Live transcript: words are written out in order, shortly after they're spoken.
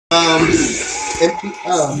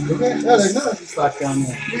there's no empty spots down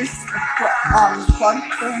there. Plug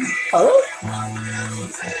thing. Oh?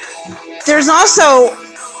 There's also...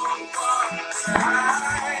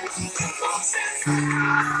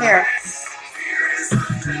 Here.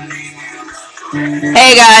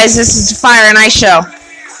 Hey guys, this is the Fyre and Ice Show.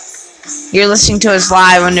 You're listening to us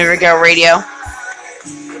live on Neverseen Radio.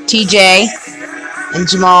 TJ and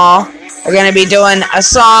Jamall are going to be doing a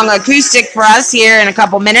song acoustic for us here in a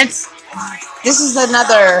couple minutes. This is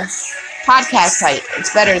another podcast site.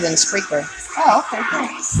 It's better than Spreaker. Oh, okay, cool.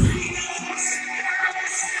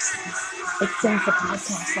 It sends the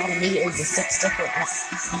podcast out immediately to 6 different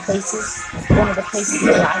places. One of the places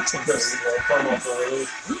is iTunes.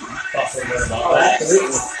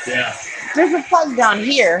 Yeah. There's a plug down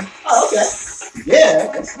here. Oh, okay. Yeah,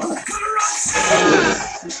 that's fine.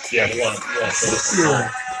 Yeah, we want to.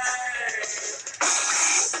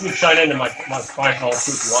 You can shine into my fine hall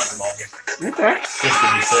too if you want them all. Okay. Just to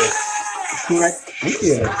be safe. Correct. Thank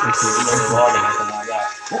you. You know the log and everything like that.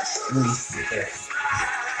 Okay.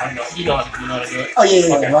 I don't know. You know how to do it. Oh,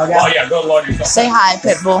 yeah. Okay. Log out. Oh, yeah. Go log yourself. Say hi,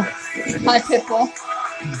 Pitbull. Hi, Pitbull.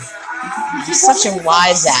 You're such a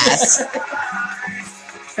wise ass.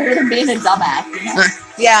 Better than being a dumbass, you know?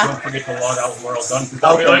 Yeah. Don't forget to log out when we're all done.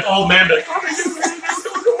 I'll be like, oh man, like,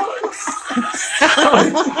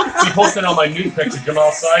 be posting on my new picture,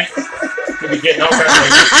 Jamall's site. You'll be getting out there.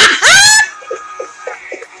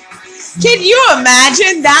 Can you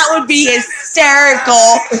imagine? That would be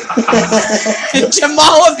hysterical.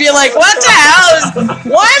 Jamall would be like, what the hell?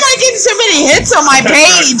 Why am I getting so many hits on my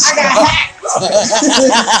page? I got hacked.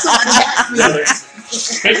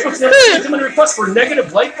 Facebook's never sent them a request for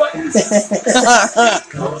negative like buttons.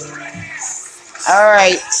 All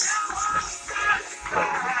right.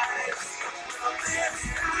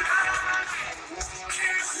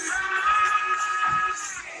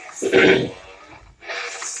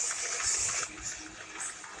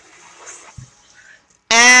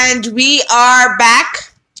 And we are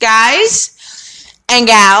back, guys and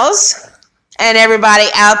gals, and everybody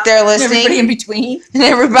out there listening. Everybody in between. And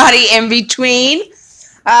everybody in between.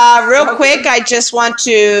 Real quick, I just want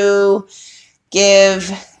to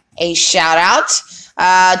give a shout out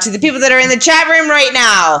to the people that are in the chat room right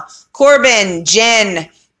now. Corbin, Jen.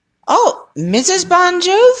 Oh, Mrs. Bon That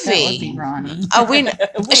would be Jovi. Ronnie. Oh, we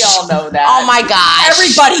all know that. Oh my gosh.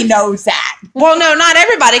 Everybody knows that. Well, no, not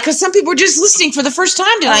everybody, because some people are just listening for the first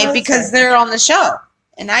time tonight because they're on the show.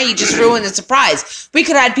 And now you just ruined the surprise. We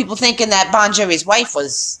could have had people thinking that Bon Jovi's wife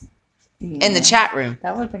was in the chat room.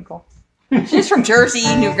 That would have been cool. She's from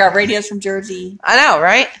Jersey. New Got Radio's from Jersey. I know,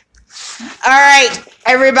 right? All right,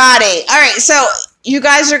 everybody. All right, so you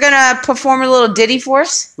guys are going to perform a little ditty for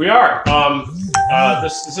us? We are.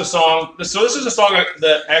 This is a song. This is a song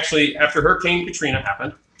that actually, after Hurricane Katrina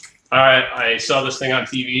happened, I saw this thing on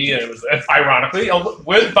TV, and it was ironically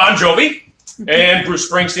with Bon Jovi and Bruce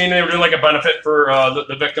Springsteen. They were doing like a benefit for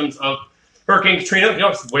the victims of Hurricane Katrina. You know,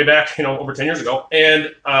 it's way back, over 10 years ago.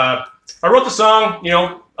 And I wrote the song,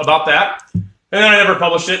 about that. And then I never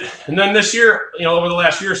published it. And then this year, over the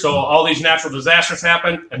last year or so, all these natural disasters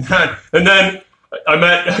happened. And then I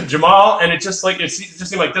met Jamall, and it just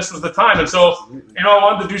seemed like this was the time. And so, I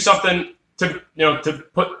wanted to do something to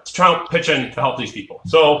try to pitch in to help these people.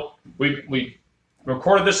 So we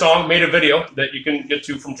recorded this song, made a video that you can get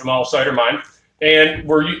to from Jamall's site or mine. And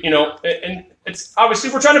and it's obviously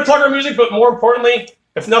we're trying to plug our music, but more importantly,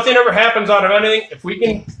 if nothing ever happens out of anything, if we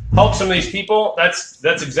can help some of these people, that's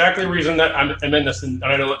exactly the reason that I'm in this, and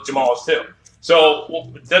I know that Jamall is too.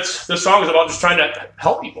 So this song is about just trying to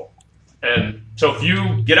help people. And so if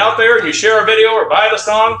you get out there and you share a video or buy the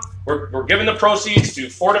song, we're giving the proceeds to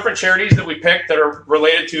 4 different charities that we picked that are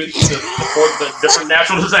related to the different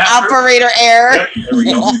natural disasters. Operator error. Yep, there we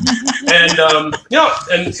go. And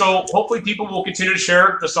and so hopefully people will continue to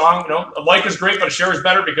share the song. A like is great, but a share is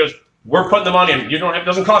better because we're putting the money in. It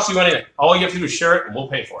doesn't cost you anything. All you have to do is share it, and we'll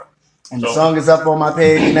pay for it. And the song is up on my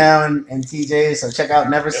page now and TJ. So check out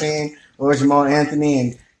Neverseen or Jamall Anthony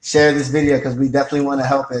and share this video because we definitely want to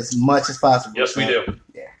help as much as possible. Yes, we do.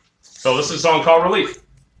 Yeah. So this is a song called Relief.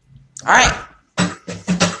 All right.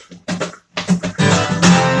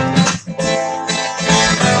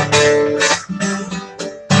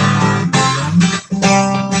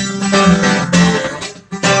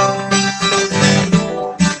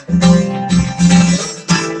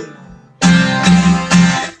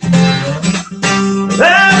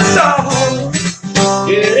 Let's all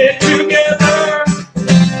get it together.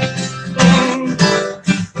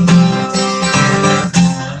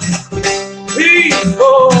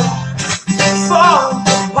 People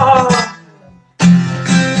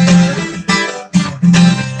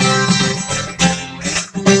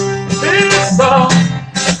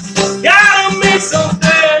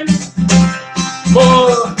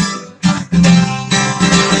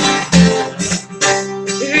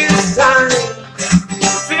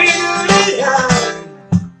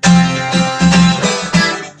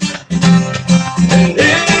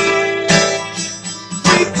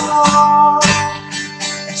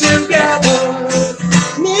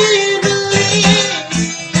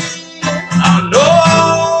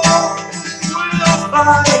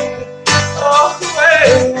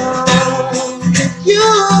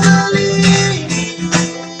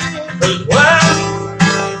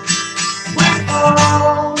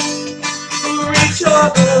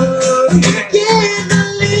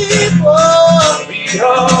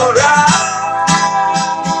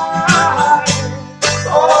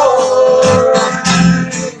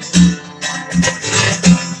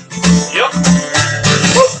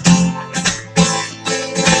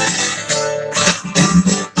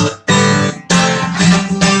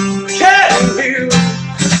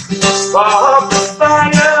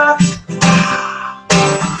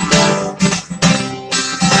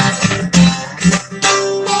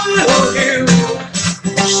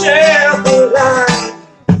share the light.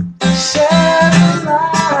 Share the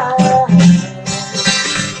light.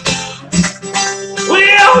 We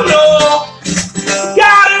all know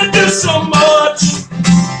gotta do so much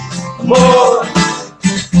more.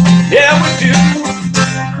 Yeah, we do.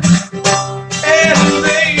 And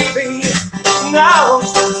baby,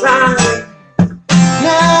 now's the time.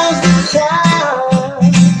 Now's the time.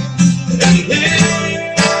 And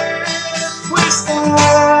here we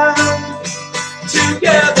stand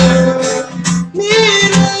together.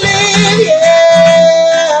 Need to live,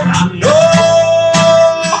 yeah. I know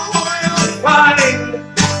we'll find a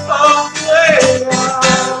way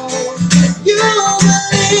out. You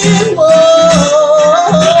believe more.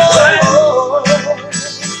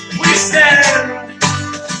 We stand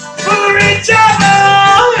for each other.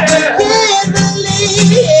 Can't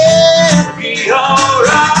believe, yeah. Be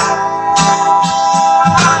alright.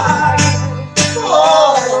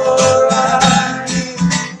 Alright.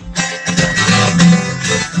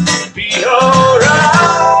 Be alright.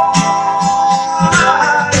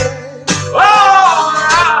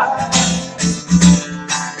 Alright.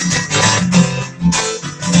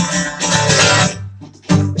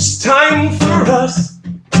 It's time for us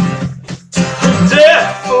to put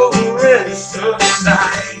death over any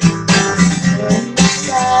suicide.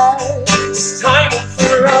 It's time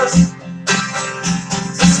for us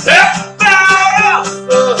to step out of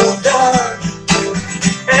the dark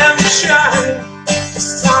and shine.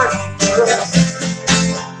 It's time for us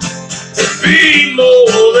to be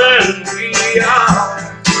more than we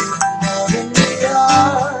are.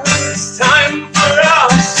 It's time for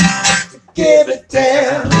us to give it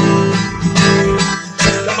down.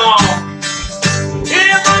 Come on. Give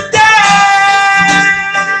it down.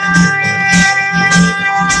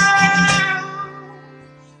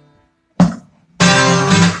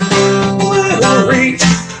 We'll reach a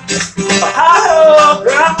higher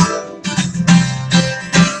ground.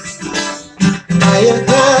 Higher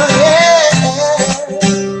ground, yeah.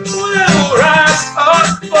 We'll rise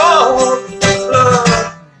above the flood.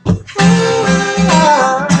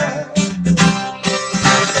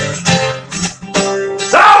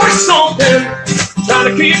 There's always something trying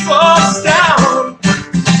to keep us down.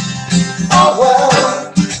 Oh, well.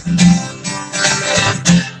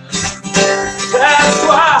 That's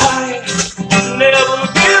why never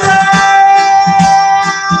give up.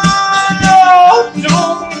 No,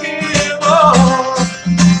 don't give up.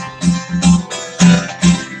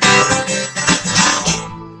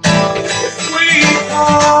 If we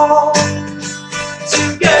all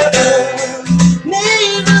together,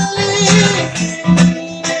 Need to live.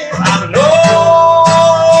 I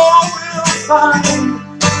know we'll find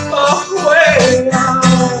a way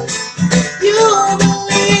out. You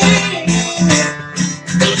believe.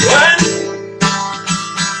 When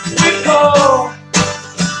we call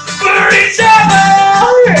for each other,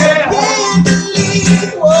 yeah. Can't believe, Be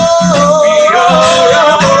whoa.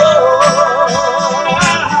 alright.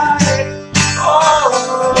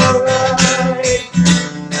 Alright.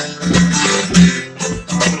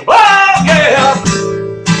 Oh yeah.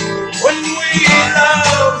 When we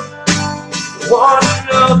love one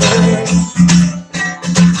another,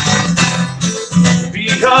 be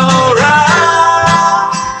alright.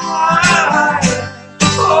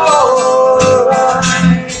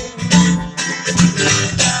 Alright.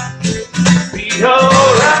 Be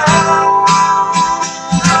alright.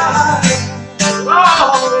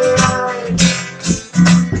 Alright.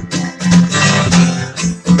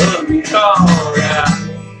 Be alright.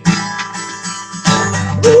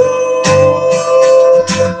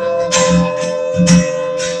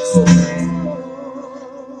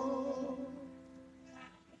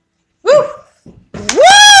 Woo!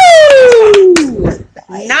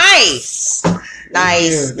 Nice.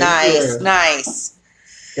 Nice, Good nice, job. nice.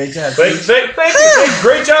 Great job. Thank you.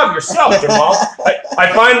 Great job yourself, Jamall.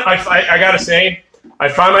 I gotta say, I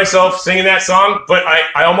find myself singing that song, but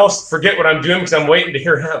I almost forget what I'm doing because I'm waiting to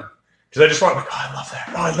hear him. Because I just want, like, oh, I love that.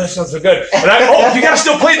 Oh, that sounds so good. And you gotta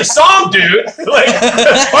still play the song, dude. Like,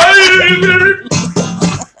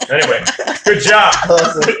 anyway, good job.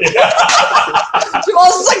 Awesome.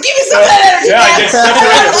 Jamal's just like, give me some of that energy, Yeah, I man. guess I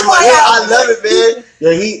love it, man.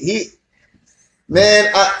 Yeah,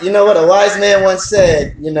 man, you know what a wise man once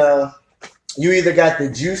said, you know, you either got the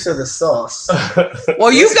juice or the sauce.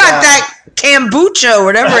 Well, you got that kombucha,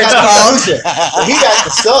 whatever it's called. He got the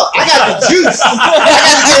sauce. I got the juice. I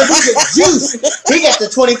got the kombucha juice. He got the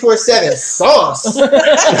 24/7 sauce.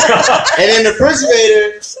 And in the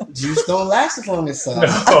refrigerator, juice don't last as long as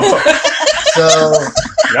sauce. So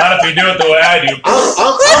not if you do it the way I do.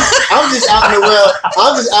 I'm just out in the world.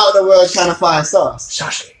 I'm just out in the world trying to find sauce.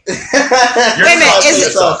 Sashi. Wait a minute,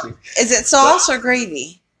 is it sauce or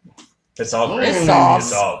gravy? It's all gravy. It's sauce.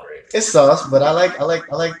 It's all gravy. It's sauce, but I like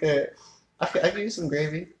the. I could use some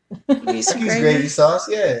gravy. I could use gravy sauce.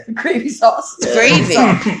 Yeah. Gravy sauce. Yeah. Gravy.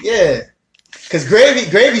 Yeah. Because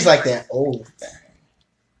gravy's like that old thing.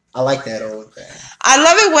 I like that old thing. I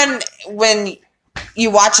love it when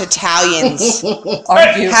you watch Italians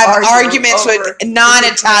Argue arguments over- with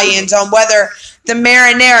non-Italians on whether the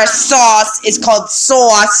marinara sauce is called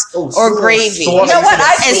sauce or sauce. gravy. Sauce. You know what?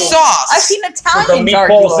 It's sauce. I've seen With Italians the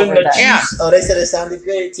argue meatballs in over the that. Yeah. Oh, they said it sounded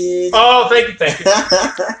great, T. Oh, thank you.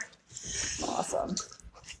 Awesome.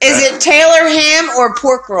 Is it Taylor ham or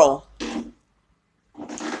pork roll?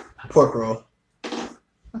 Pork roll.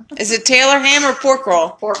 Is it Taylor ham or pork roll?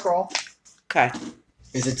 Pork roll. Okay.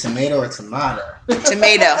 Is it tomato or tomato?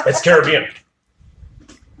 Tomato. It's Caribbean.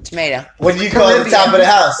 Tomato. What do you call the top of the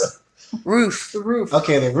house? Roof. The roof.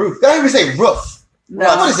 Okay, the roof. Don't even say roof. No.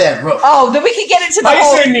 What is that roof? Oh, then we can get into the How do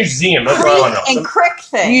whole you say museum? That's what I want creek to know. and crick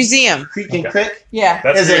thing. Museum. Creek and Okay. Crick? Yeah.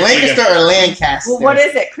 That's Is it great. Lancaster or Lancaster? Well, what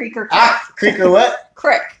is it? Creek or crick? Creek or what?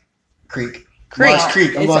 Crick. Creek. Creek. Marsh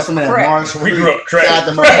Creek. I'm It's going a somewhere crick. Marsh We Creek. grew up crick. Shout out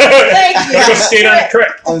to Marsh. Thank you. We go skate on the crick.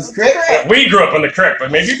 Oh, it's Crick? We grew up on the crick, but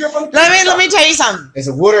maybe you grew up on the Let me tell you something. Is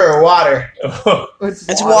it water or water?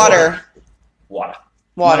 It's water. Water.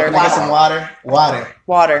 Water. Can I get some water? Water.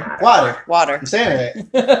 Water. Water. Water. I'm saying it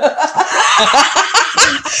right.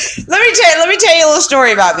 Let me tell you a little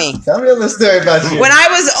story about me. Tell me a little story about you. When I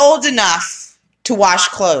was old enough to wash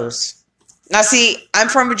clothes. Now see, I'm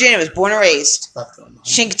from Virginia. I was born and raised.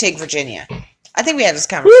 Chincoteague, Virginia. I think we had this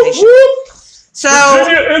conversation. So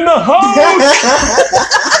Virginia in the house.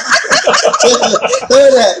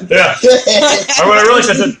 Yeah. What I really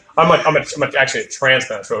said, I'm actually a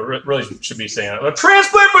transplant, so I really should be saying it.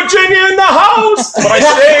 Transplant Virginia in the house. But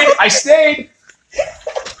I stayed.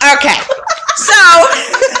 okay. So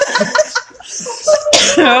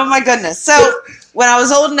oh my goodness. So when I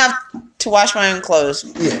was old enough to wash my own clothes,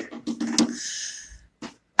 Yeah.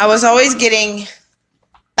 I was always getting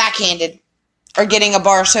backhanded or getting a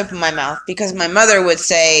bar of soap in my mouth because my mother would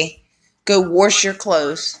say, "Go wash your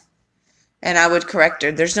clothes." And I would correct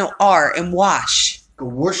her. There's no R in wash. Go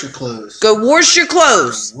wash your clothes. Go wash your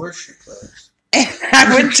clothes. Go wash your clothes. And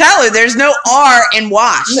I would tell her there's no R in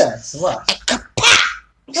wash. Yeah, it's a lot.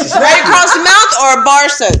 Right across the mouth or a bar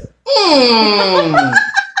soap.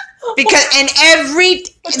 Because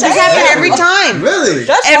this happened every time. Really?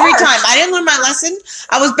 That's Every harsh. time. I didn't learn my lesson.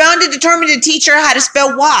 I was bound and determined to teach her how to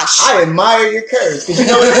spell wash. I admire your courage because you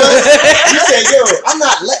know what it was. You said, "Yo, I'm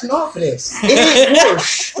not letting off of this. It ain't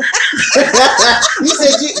whoosh." You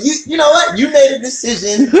said, "You know what? You made a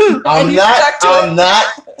decision. I'm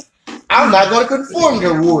not going to conform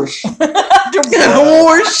to whoosh Whoosh.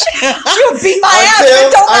 You'll beat my ass.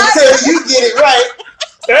 It don't matter. until you get it right."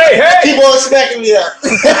 Hey. Keep on smacking me up.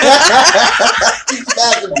 Keep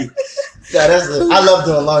smacking me. No, I love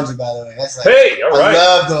doing laundry, by the way. That's like, Hey, all right. I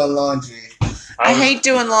love doing laundry. I hate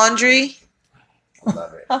doing laundry, I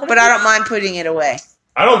love it. but I don't mind putting it away.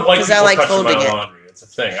 I don't like 'Cause people I like touching my folding it. laundry. It's a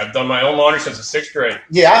thing. I've done my own laundry since the 6th grade.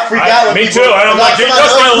 Yeah, I freak out when Me people, too. I don't like somebody touch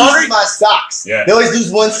my always laundry. loses my socks. Yeah. They always lose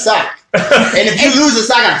one sock. And if you lose a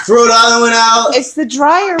sock, I throw the other one out. It's the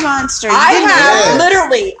dryer monster. I You have Yeah.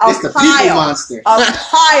 literally It's the people monster. a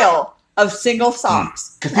pile of single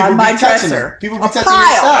socks 'Cause people on my be touching dresser. them. People be A touching your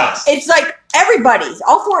pile. socks. It's like everybody's,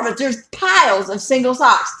 all four of us. There's piles of single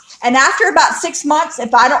socks, and after about 6 months,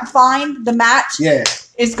 if I don't find the match, Yeah.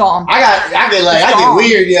 it's gone. I get gone.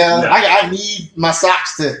 weird, yo. No. I need my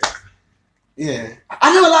socks to. Yeah.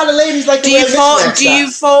 I know a lot of ladies like to Do wear you fold? mismatched Do you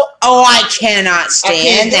socks. fold? Oh, I cannot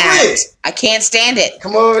stand do that. it. I can't stand it.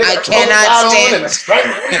 Come over there. I cannot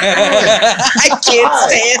stand- I can't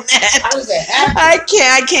stand that. How does that happen? I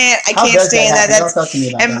can't stand that. Don't That's talk to me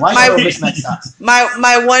about and that. Why my- you wear mismatched socks?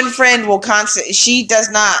 my one friend will constantly. She does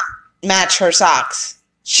not match her socks.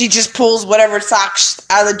 She just pulls whatever socks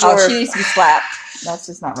out of the Oh, drawer. she needs to be slapped. That's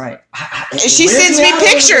just not right. She sends me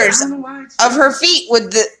pictures of her feet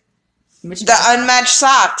with the unmatched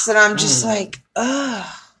socks, and I'm just like, ugh.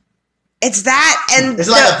 It's that, and It's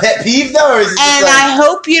like a pet peeve, though, or is it just and like, I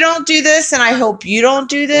hope you don't do this, and I hope you don't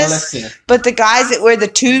do well, let's this. see. But the guys that wear the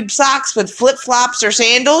tube socks with flip flops or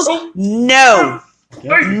sandals, no,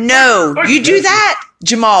 you do that,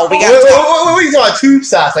 Jamall. We got to talk. What are you talking about? Tube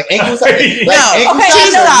socks? Like ankle socks? Like No, ankle okay,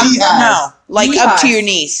 socks no, or no, knee highs? No, like up to Levi's. your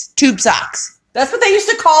knees, tube socks. That's what they used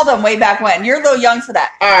to call them way back when. You're a little young for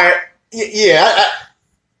that. All right. Yeah.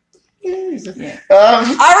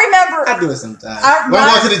 I I remember. do it sometimes. When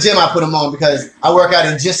I go to the gym, I put them on because I work out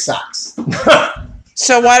in just socks.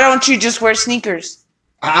 So why don't you just wear sneakers?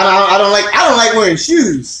 I don't like wearing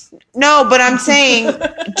shoes. No, but I'm saying,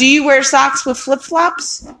 do you wear socks with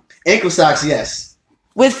flip-flops? Ankle socks, yes.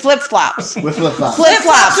 With flip-flops. With flip-flops.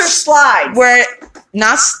 Flip-flops or slides? Where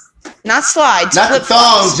not slides. Not the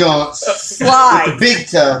thong joints. Slides. The big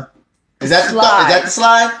toe. Is that the Slides. is that the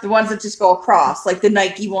slide? The ones that just go across, like the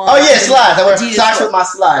Nike ones. Oh yeah, slides. I wear Adidas socks ones. with my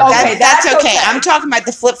slides. Okay, That's that's okay. okay. I'm talking about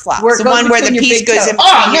the flip-flops. Where it The goes one where the between your piece big goes toes. in Oh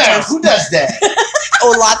between your no, toes. who does that?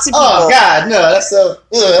 Oh, lots of people. Oh God, no,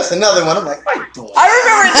 that's another one. I'm like, what are you doing? I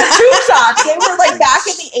remember the tube socks. They were like back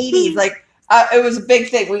in the 80s. Like it was a big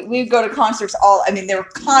thing. We would go to concerts there were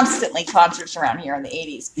constantly concerts around here in the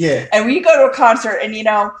 80s. Yeah. And we go to a concert and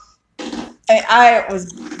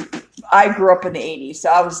I grew up in the 80s. So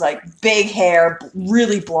I was like big hair,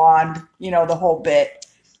 really blonde, the whole bit.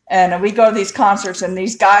 And we go to these concerts and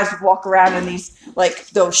these guys would walk around in these like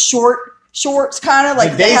those shorts kind of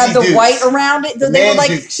like they had the Dukes. White around it. They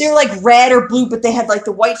were like red or blue, but they had like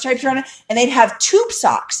the white stripes around it, and they'd have tube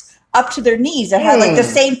socks up to their knees that had like the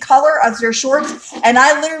same color as their shorts. And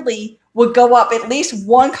I literally would go up at least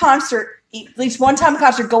one time a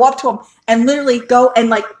concert, go up to them and literally go and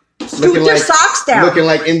like scoot their socks down. Looking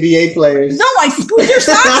like NBA players. No, I scoot their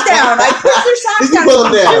socks down. I push their socks Did you down. pull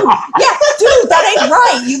them down? Dude, that ain't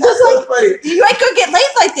right. You look so like funny. you ain't gonna get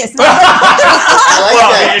laid like this. I like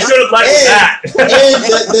Well, that. you should have led with that.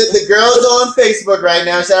 And the girls on Facebook right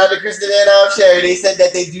now, shout out to Kristen and Sherry, they said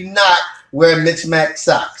that they do not wear mismatched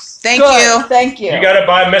socks. Thank Good. you. Thank you. You gotta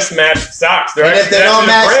buy mismatched socks. They're And if they don't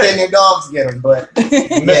match, then their dogs get them. But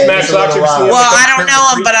mismatched socks. Have you seen them? Well, I don't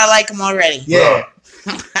know them, but I like them already. yeah,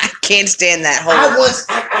 I can't stand that whole.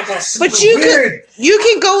 I got super But you weird. you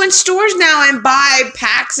can go in stores now and buy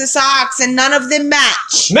packs of socks, and none of them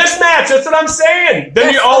match. Mismatch. That's what I'm saying.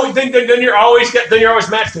 Then you're always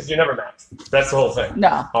matched because you never match. That's the whole thing.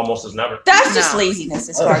 No. Almost as never. That's just No. laziness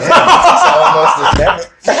as far as Almost as never.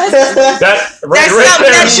 That's right something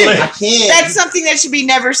there. that should- I can't. That's something that should be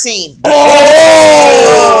never seen.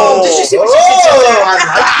 Oh, Did you see what she just said there? I like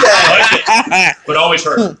that. I like it, but always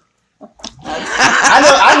hurt.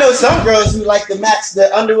 I know some girls who like to match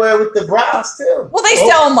the underwear with the bras too. Well, they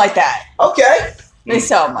sell them like that. Okay, They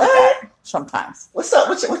sell them like that sometimes. what's up?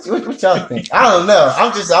 What y'all think? I don't know.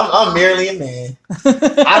 I'm merely a man.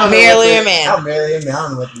 I don't Merely know a man. I'm merely a man. I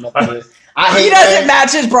don't know what the method is. I He hate doesn't wearing-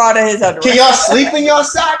 match his bra to his underwear. Can y'all sleep in your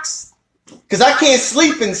socks? Because I can't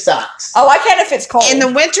sleep in socks. Oh, I can if it's cold. In the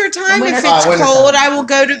wintertime, if it's wintertime. cold, I will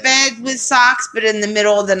go to bed with socks, but in the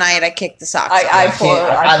middle of the night, I kick the socks off.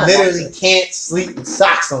 I literally can't sleep with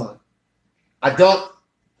socks on. I don't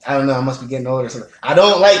know. I must be getting older or something. I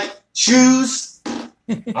don't like shoes.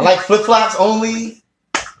 I like flip flops only.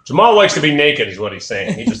 Jamal likes to be naked, is what he's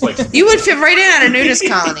saying. He just likes. You would fit right in at a nudist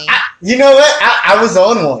colony. You know what? I was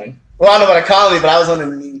on one. Well, I don't know about a colony, but I was on a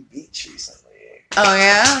new beach recently. Oh,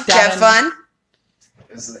 yeah? Did you have fun?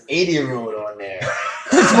 There's an 80-year-old on there.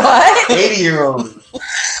 What? 80-year-old.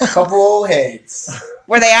 A couple old heads.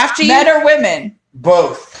 Were they after you? Men or women?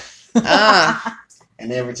 Both.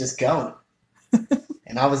 And they were just going.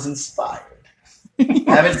 And I was inspired. I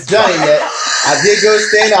haven't done it yet. I did go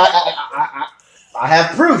stand. I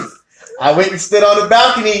have proof. I went and stood on the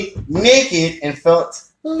balcony naked and felt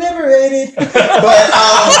liberated. But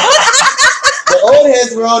the old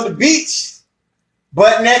heads were on the beach,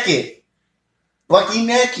 butt naked. Bucky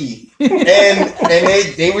necky. And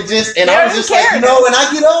they were just, and I was just like, when I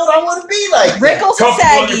get old, I want to be like that. Wrinkles and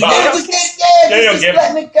saggy. They don't give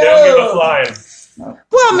a flying.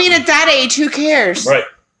 Well, I mean, at that age, who cares? Right.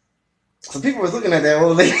 So people were looking at that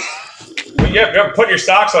old lady. Yeah, put your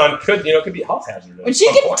socks on. Could be a health hazard. When she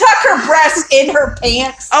can tuck her breasts in her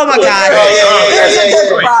pants. Oh, my God.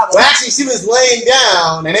 Yeah. Problem. Well, actually, she was laying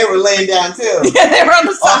down, and they were laying down, too. Yeah, they were on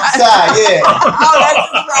the side. Yeah. Oh,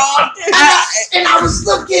 that's wrong. And I was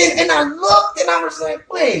looking, and I looked, and I was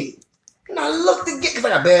like, wait. And I looked again, because I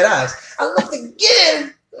got bad eyes. I looked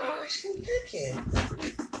again. Oh, she's naked.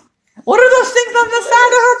 What are those things on the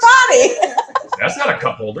side of her body? That's not a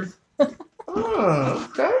cup holder. Oh,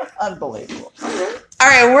 okay. Unbelievable. All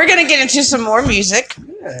right, we're going to get into some more music.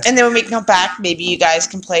 Yeah. And then when we come back, maybe you guys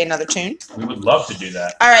can play another tune. We would love to do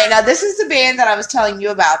that. All right, now this is the band that I was telling you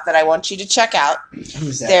about that I want you to check out.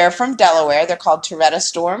 Who's that? They're from Delaware. They're called Toretta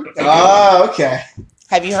Storm. Oh, okay.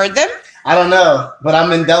 Have you heard them? I don't know, but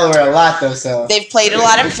I'm in Delaware a lot, though, so. They've played a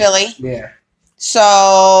lot in Philly. Yeah.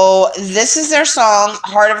 So this is their song,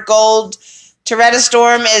 Heart of Gold. Toretta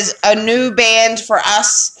Storm is a new band for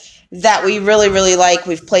us that we really, really like.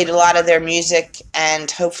 We've played a lot of their music, and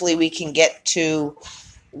hopefully we can get to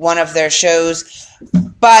one of their shows.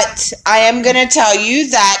 But I am going to tell you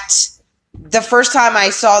that the first time I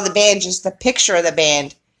saw the band, just the picture of the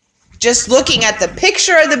band, just looking at the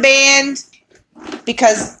picture of the band,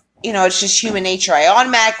 because, you know, it's just human nature, I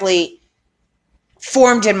automatically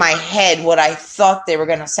formed in my head what I thought they were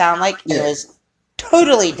going to sound like. Yeah. It was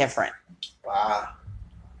totally different. Wow.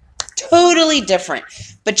 Totally different.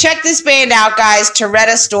 But check this band out, guys.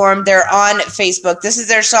 Toretta Storm. They're on Facebook. This is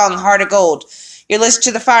their song, Heart of Gold. You're listening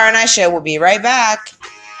to The Fyre and Ice Show. We'll be right back.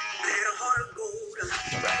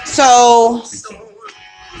 So,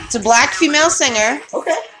 it's a black female singer.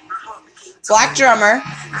 Okay. Black drummer.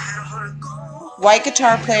 White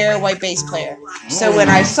guitar player, white bass player. So when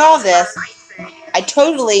I saw this, I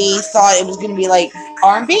totally thought it was going to be like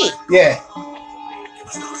R&B. Yeah.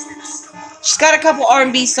 She's got a couple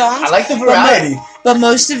R&B songs. I like the variety. But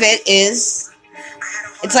most of it is,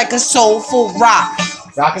 it's like a soulful rock.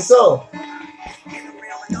 Rock and soul.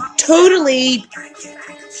 Totally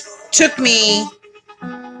took me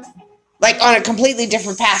like on a completely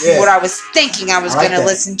different path than what I was thinking I was going to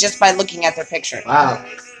listen just by looking at their picture. Wow.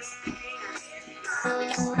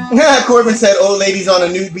 Corbin said, "Old ladies on a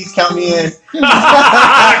new beat, count me in."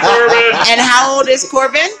 Corbin. And how old is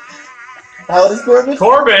Corbin? How old is Corbin?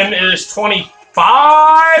 Corbin is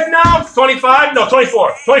 25 now. 25? No,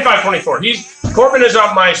 24. 25, 24. Corbin is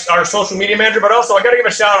our social media manager, but also I got to give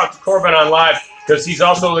a shout out to Corbin on live because he's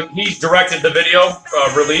directed the video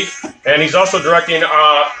Relief, and he's also directing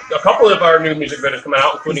a couple of our new music videos coming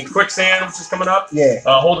out, including Quicksand, which is coming up. Yeah.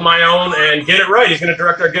 Holding My Own and Get It Right. He's going to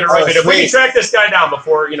direct our Get It Right video. If we can track this guy down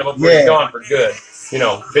before he's gone for good. You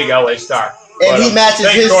know, big LA star. And he matches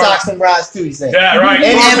his socks and bras too, he said. Yeah, right.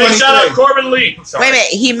 And shout out Corbin Lee. Wait a minute,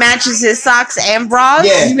 he matches his socks and bras?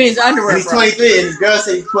 Yeah. You mean his underwear? He's 23 and his girl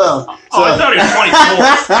said he's 12. So. Oh, I thought he was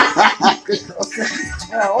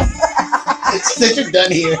 24. She said you're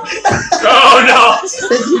done here. Oh, no.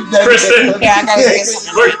 Kristen. Yeah, I gotta get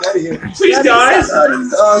some. Please, guys.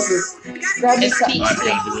 Awesome. Grab this I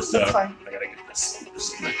gotta get this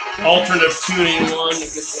alternative tuning one.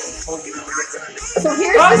 So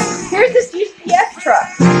here's this UPS truck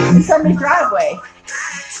in somebody's driveway.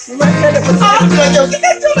 Remember that it was Yo, get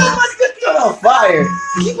that joint on fire.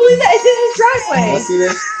 Can you believe that? It's in his driveway. Let's see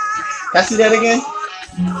this. Can I see that again?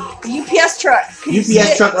 The UPS truck.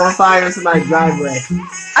 UPS truck on fire in somebody's driveway.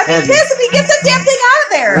 I'd be pissed if he gets that damn thing out of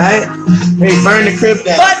there. Right? Hey, burn the crib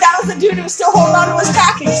down. But that was the dude who was still holding on to his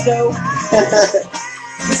package, though.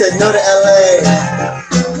 He said no to LA.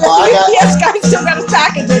 The UPS guy still got his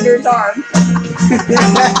package under his arm.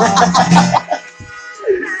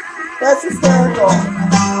 That's hysterical.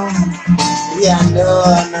 Yeah, I know.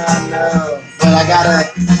 But I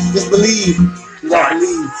gotta just believe. You gotta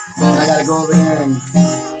believe. And I gotta go over there and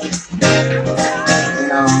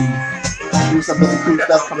do some really cool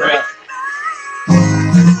stuff coming up.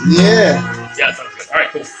 Yeah. Yeah, sounds good. All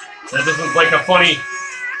right, cool. So this was like a funny.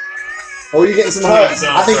 Oh, you're getting some hearts.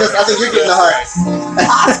 I think you're getting the hearts.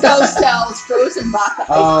 Costco sells frozen vodka.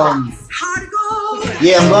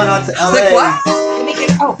 Yeah, I'm going out to LA. Like what? Let me get.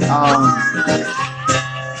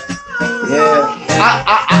 Yeah.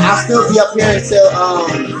 I'll still be up here until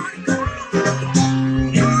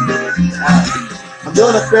I'm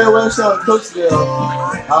doing a farewell show in Coachville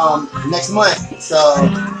next month. So.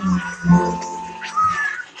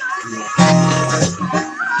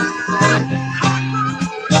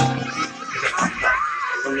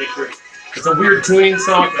 It's a weird tuning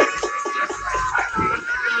song.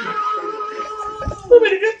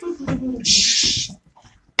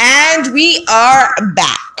 And we are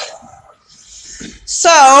back. So,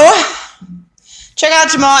 check out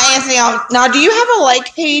Jamall Anthony. Now, do you have a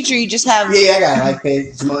like page or you just have... Yeah, I got a like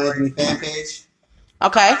page. Jamall Anthony fan page.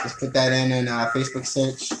 Okay. Just put that in Facebook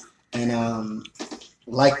search and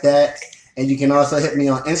like that. And you can also hit me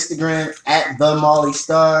on Instagram at The Molly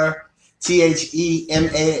Star.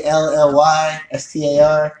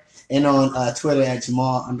 TheMallystar, and on Twitter at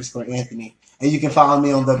Jamall_Anthony. And you can follow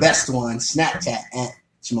me on the best one, Snapchat at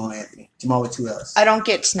Jamall Anthony. Jamall with 2 L's. I don't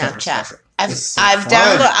get Snapchat. I've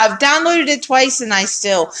downloaded it twice and I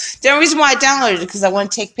still. The only reason why I downloaded it because I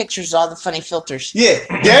want to take pictures of all the funny filters. Yeah,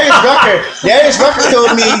 Darius Rucker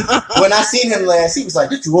told me when I seen him last, he was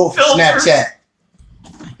like, "You're too old for Snapchat."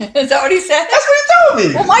 Is that what he said? That's what he told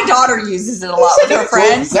me. Well, my daughter uses it a lot with her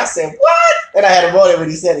friends. I said, what? And I had him on it when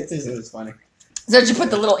he said it too, so it was funny. So did you put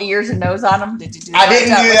the little ears and nose on them? Did you do that? I didn't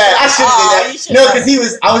do that. I should have did that. No,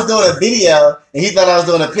 because I was doing a video, and he thought I was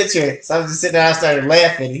doing a picture, so I was just sitting there and I started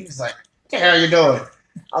laughing. He was like, "What the hell are you doing?"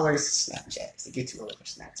 I was like, "It's Snapchat. So get too old for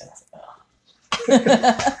Snapchat." I said, "Oh."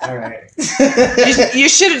 All right. You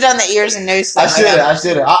should have done the ears and nose stuff. I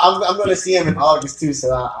should have. I'm going to see him in August too,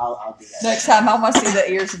 so I'll do that. Next time, I want to see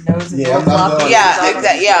the ears and nose. And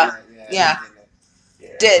Yeah.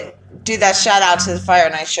 do that shout out to the Fyre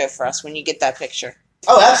and Ice show for us when you get that picture.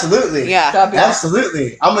 Oh, absolutely. Yeah.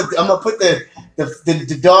 Absolutely. I'm gonna put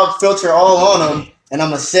the dog filter all on them, and I'm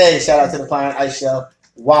gonna say shout out to the Fyre and Ice show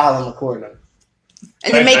while I'm recording them.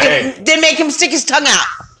 And then make him stick his tongue out.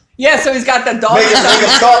 Yeah, so he's got the dog. Make him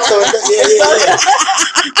talk. So yeah.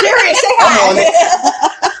 Jerry, say hi.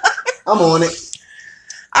 I'm on it.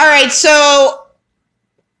 All right, so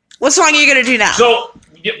what song are you gonna do now? So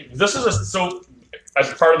this is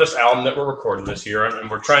as part of this album that we're recording this year, and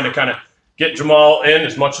we're trying to kind of get Jamall in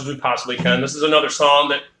as much as we possibly can. This is another song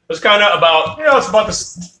that was kind of about, it's about the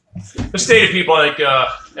state of people,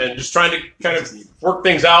 and just trying to kind of work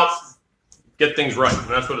things out, get things right, and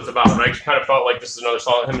that's what it's about. And I kind of felt like this is another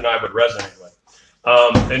song that him and I would resonate with.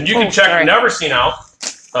 And you can check Neverseen out.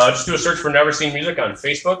 Just do a search for Neverseen Music on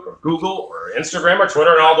Facebook or Google or Instagram or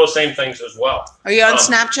Twitter and all those same things as well. Are you on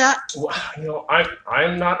Snapchat?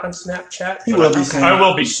 I'm not on Snapchat. He will be soon. I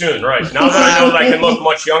will be soon, right. Now that I know that I can look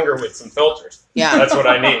much younger with some filters. Yeah. That's what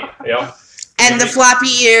I need, And the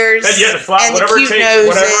floppy ears. And the cute noses.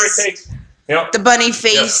 Whatever it takes. The bunny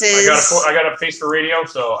faces. Yes. I got a face for radio,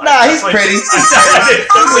 so he's pretty. That's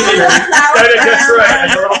right.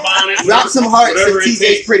 A little bonnet. Drop some hearts if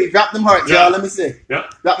TJ's pretty. Drop them hearts, y'all. Let me see. Yeah.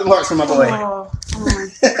 Drop them hearts for my boy. Aww.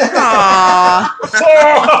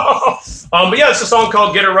 But yeah, it's a song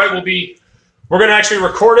called "Get It Right." We're going to actually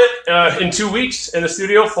record it in 2 weeks in the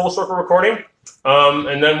studio, full circle recording.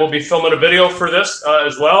 And then we'll be filming a video for this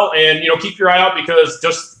as well. And, keep your eye out because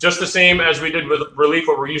just the same as we did with Relief,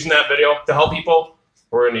 where we're using that video to help people,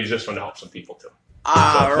 we're going to use this one to help some people too.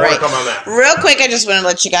 All right. Come on that. Real quick, I just want to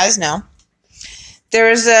let you guys know.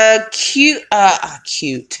 There's a cute.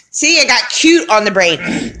 See, I got cute on the brain.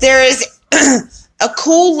 There is a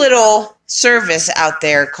cool little service out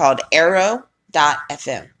there called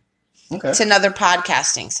Arrow.fm. Okay. It's another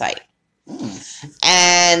podcasting site.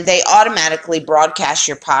 And they automatically broadcast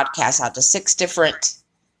your podcast out to 6 different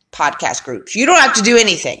podcast groups. You don't have to do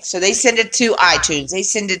anything. So they send it to iTunes. They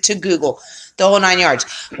send it to Google, the whole 9 yards.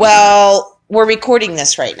 Well, we're recording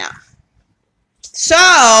this right now.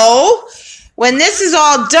 So when this is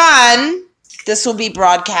all done, this will be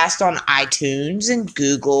broadcast on iTunes and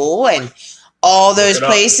Google and all those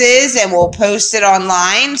places, and we'll post it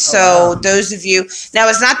online. So those of you, now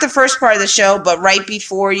it's not the first part of the show, but right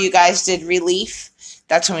before you guys did Relief,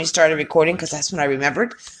 that's when we started recording because that's when I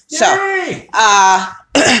remembered. Yay! So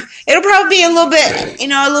it'll probably be a little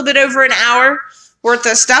bit over an hour worth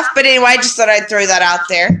of stuff. But anyway, I just thought I'd throw that out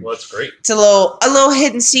there. Well, that's great. It's a little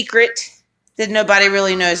hidden secret that nobody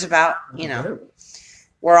really knows about.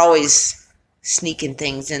 We're always sneaking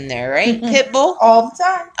things in there, right, Pitbull? All the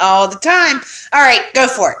time. All the time. All right, go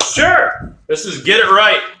for it. Sure. This is Get It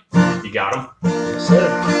Right. You got him? Yes, sir.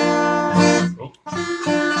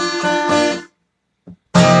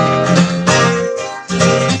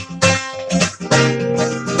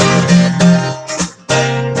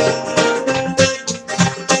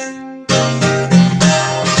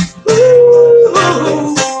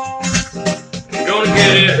 I'm gonna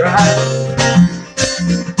get it right.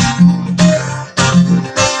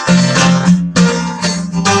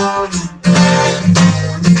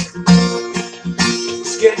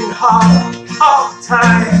 Hard all the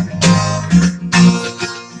time.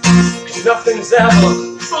 Nothing's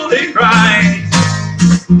ever fully right.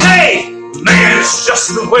 Hey, man, it's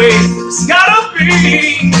just the way it's gotta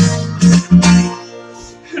be.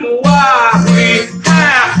 And why we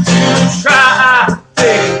have to try, I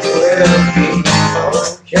think we'll be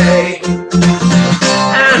okay.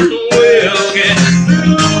 And we'll get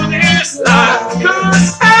through this life.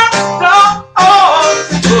 'Cause after all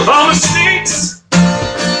of our mistakes,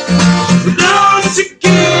 learn to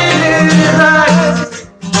get it right.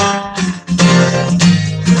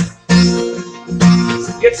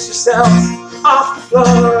 So get yourself off the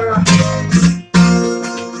floor.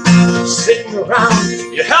 Sitting around,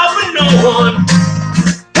 you're helping no one.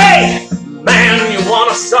 Hey, man, you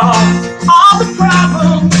wanna solve all the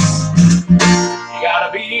problems. You gotta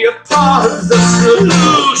be a part of the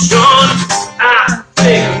solution. I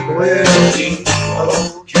think we'll be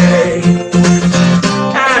okay.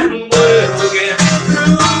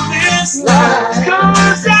 Life.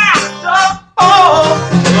 'Cause after all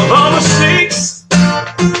of our mistakes,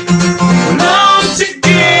 learn to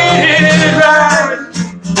get it right.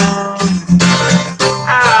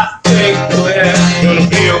 I think we'll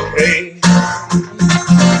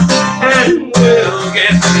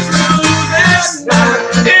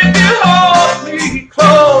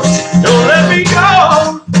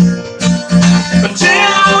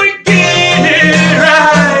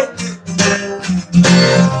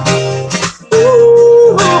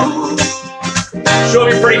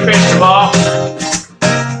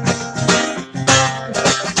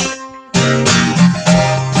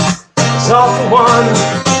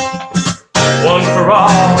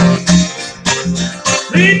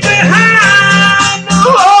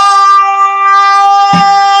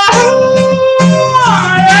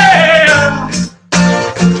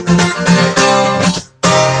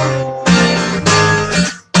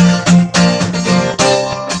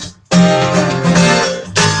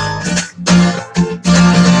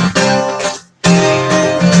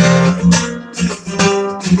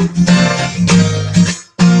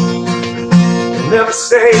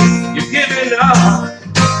up.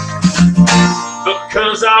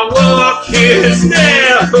 Because our work is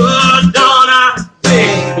never done, I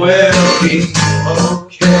think we'll be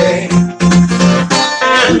okay.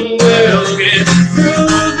 And we'll get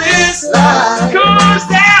through this life. 'Cause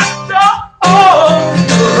after all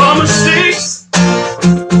our mistakes,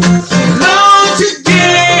 learn to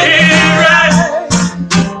get it right.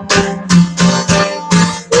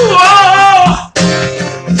 Whoa,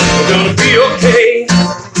 we're gonna be okay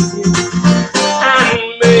and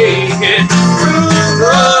make it through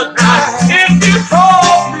the night. If you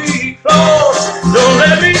hold me close, don't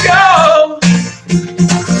let me go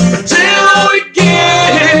until we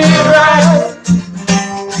get it right.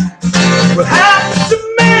 We'll have to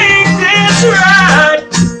make this right.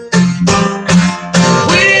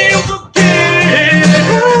 We will get it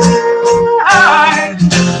right.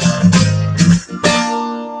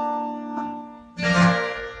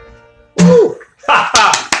 Woo!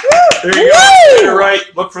 There you go. You're right.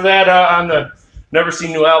 Look for that on the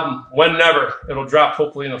Neverseen new album, Whenever. It'll drop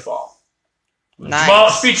hopefully in the fall. Nice.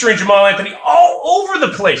 Jamall, featuring Jamall Anthony all over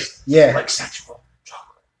the place. Yeah. Like sexual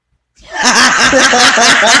chocolate.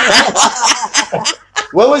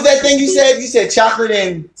 What was that thing you said? You said chocolate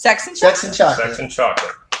and Sex and chocolate. sex and chocolate. Sex and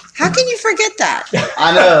chocolate. How can you forget that?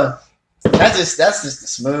 I know. That's just the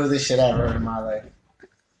smoothest shit I've heard in my life.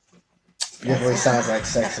 Your voice sounds like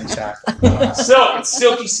sex and chocolate. So it's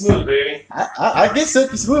silky smooth, baby. I get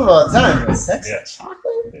silky smooth all the time, but sex Yeah. and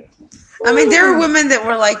chocolate? I mean, there were women that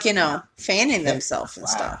were like, fanning themselves and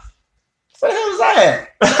Wow. stuff. What the hell was that?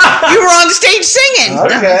 You were on stage singing.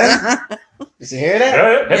 Okay. Did you hear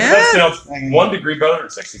that? That's 1 degree better than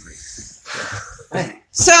 6 degrees.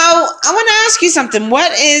 So I want to ask you something.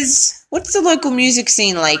 What's the local music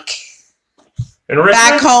scene like In Richmond?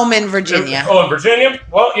 back home in Virginia? Oh, in Virginia?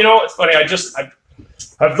 Well, it's funny. I've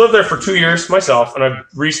lived there for 2 years myself, and I've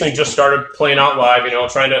recently just started playing out live.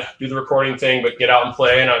 Trying to do the recording thing, but get out and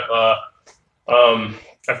play. And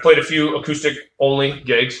I've played a few acoustic only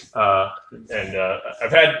gigs, and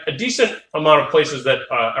I've had a decent amount of places that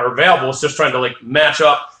are available. It's just trying to match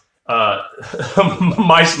up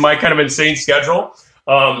my kind of insane schedule.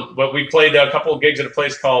 But we played a couple of gigs at a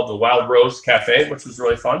place called the Wild Rose Cafe, which was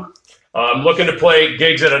really fun. I'm looking to play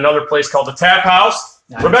gigs at another place called the Tap House.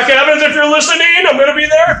 Nice. Rebecca Evans, if you're listening, I'm going to be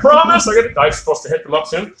there. I promise. I'm supposed to hit them up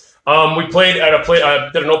soon. We played at a place.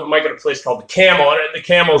 Did an open mic at a place called the Camel, and the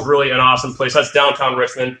Camel is really an awesome place. That's downtown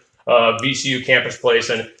Richmond, VCU campus place,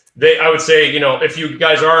 and I would say, if you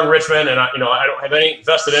guys are in Richmond, and I don't have any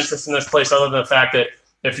vested interest in this place other than the fact that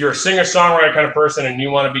if you're a singer-songwriter kind of person and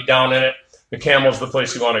you want to be down in it, the Camel's the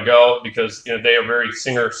place you want to go because they are very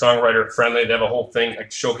singer-songwriter friendly. They have a whole thing,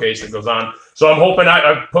 like showcase that goes on. So I'm hoping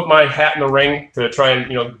I put my hat in the ring to try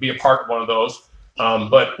and be a part of one of those.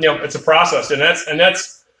 But it's a process, and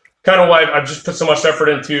that's kind of why I've just put so much effort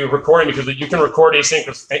into recording, because you can record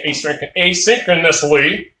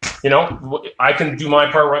asynchronously. I can do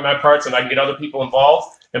my part, write my parts, and I can get other people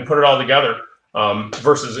involved and put it all together.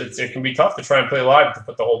 Versus it can be tough to try and play live to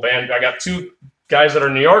put the whole band. I got 2 guys that are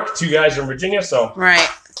in New York, 2 guys in Virginia. So Right.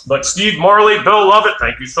 But Steve Marley, Bill Lovett,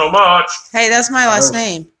 thank you so much. Hey, that's my last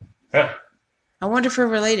name. Yeah. I wonder if we're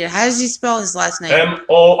related. How does he spell his last name? M-O.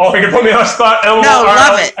 Oh, you're gonna put me on the spot. No,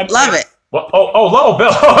 Lovett. Lovett. Well,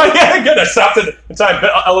 Bill. Oh, yeah, good. I stopped it in time.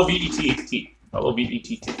 L-O-V-E-T-T.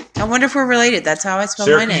 L-O-V-E-T-T. I wonder if we're related. That's how I spell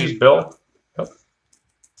my Syracuse, name. Bill. Yep.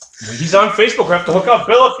 He's on Facebook. We have to hook up.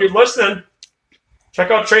 Bill, if you're listening,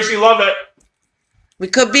 check out Tracy Lovett. We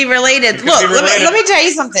could be related. Look, let me tell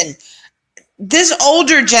you something. This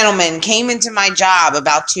older gentleman came into my job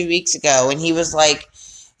about 2 weeks ago, and he was like,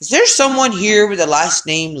 "Is there someone here with the last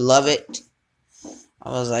name Lovett?" I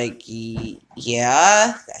was like,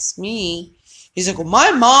 "Yeah, that's me." He's like, "Well, my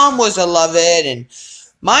mom was a Lovett, and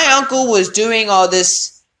my uncle was doing all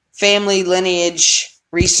this family lineage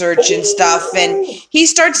research and stuff." And he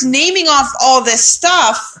starts naming off all this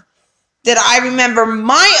stuff that I remember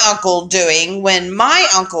my uncle doing when my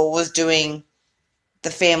uncle was doing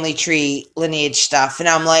the family tree lineage stuff. And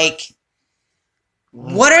I'm like,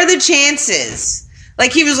 what are the chances?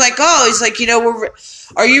 Like, he was like, he's like,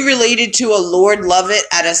 are you related to a Lord Lovett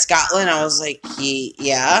out of Scotland? I was like,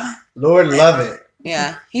 yeah. Lord Lovett.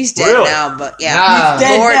 Yeah, he's dead now, but yeah. Nah. He's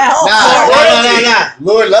dead Lord, now. Nah.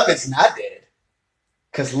 Lord Lovett's not dead.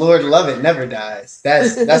 Because Lord Lovett never dies.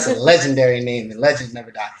 That's a legendary name, and legends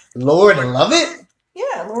never die. Lord Lovett?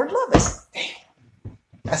 Yeah, Lord Lovett.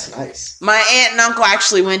 That's nice. My aunt and uncle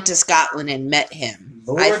actually went to Scotland and met him.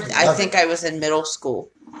 I think I was in middle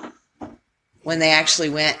school when they actually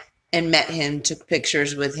went and met him, took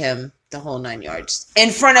pictures with him, the whole 9 yards,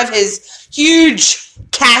 in front of his huge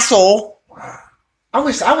castle. I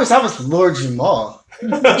wish I was Lord Jamall. You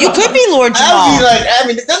could be Lord I Jamall. would be like, I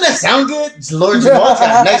mean, doesn't that sound good? It's Lord Jamall's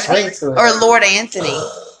got a nice ring to it. Or Lord Anthony.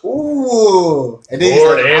 Ooh. And then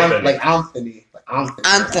Lord he's Anthony. like Anthony.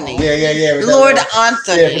 Anthony. Yeah. With Lord that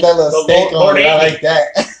Anthony. Yeah, with that little steak Lord on it. I Anthony. like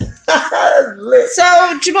that. Lit. So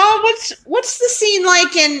Jamal, what's the scene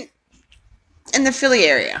like in the Philly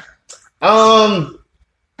area?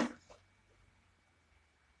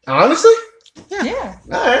 Honestly? Yeah.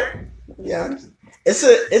 All right. Yeah. It's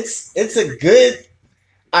a good.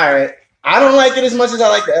 All right. I don't like it as much as I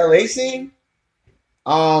like the LA scene.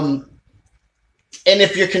 And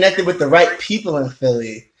if you're connected with the right people in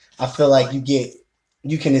Philly, I feel like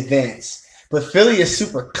you can advance. But Philly is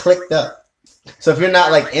super clicked up. So if you're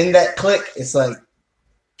not like in that clique, it's like,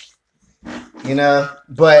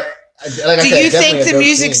 but like I said, Do you think definitely a the dope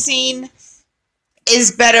music scene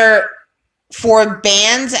is better for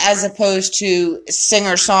bands as opposed to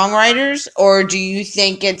singer-songwriters, or do you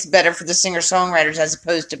think it's better for the singer-songwriters as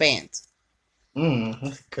opposed to bands?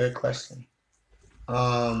 That's a good question.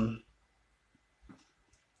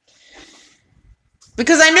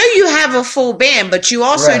 Because I know you have a full band, but you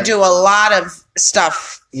also Right. do a lot of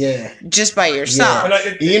stuff Yeah. just by yourself. And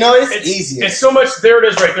It's easier. It's so much. There it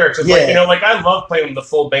is, right there. It's just Yeah. like I love playing with the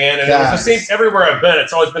full band, and it was the same everywhere I've been.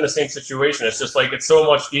 It's always been the same situation. It's just like it's so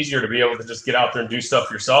much easier to be able to just get out there and do stuff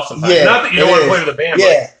yourself. Sometimes, Yeah, not that you don't it want to is. play with a band.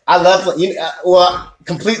 Yeah, I love. Well,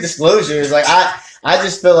 complete disclosure is like I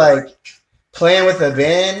just feel like playing with a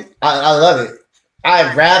band. I love it.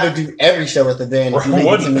 I'd rather do every show with a band if you leave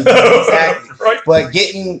it to me. Exactly. Right. But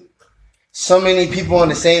getting so many people on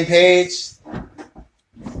the same page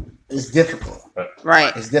is difficult.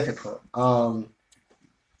 Right. It's difficult.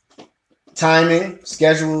 Timing,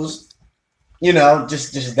 schedules,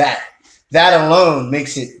 just that. That alone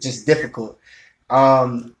makes it just difficult.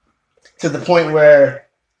 To the point where,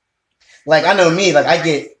 like, I know me, like, I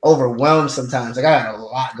get overwhelmed sometimes. Like, I got a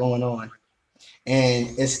lot going on.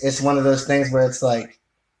 And it's one of those things where it's like,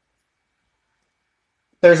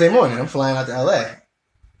 Thursday morning, I'm flying out to LA.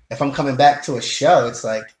 If I'm coming back to a show, it's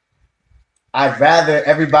like, I'd rather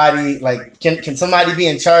everybody, like, can somebody be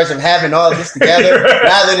in charge of having all of this together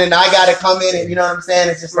rather than I got to come in and, you know what I'm saying?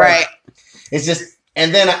 It's just like, it's just,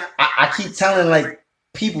 and then I keep telling, like,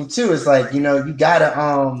 people too, it's like, you got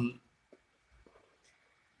to,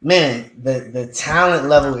 man, the talent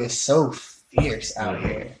level is so fierce out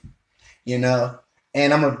here,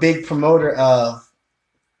 and I'm a big promoter of,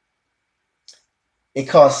 it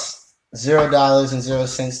costs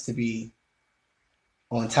 $0 to be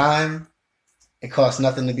on time. It costs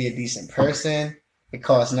nothing to be a decent person. It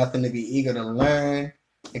costs nothing to be eager to learn.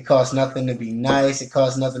 It costs nothing to be nice. It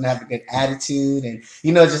costs nothing to have a good attitude, and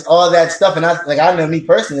just all that stuff. And I know me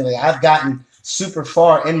personally, like, I've gotten super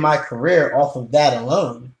far in my career off of that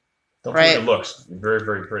alone. Don't forget the looks. Very,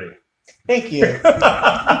 very pretty. Thank you.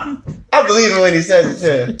 I believe him when he says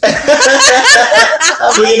it too.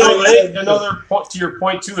 Another point to your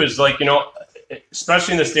point too is like,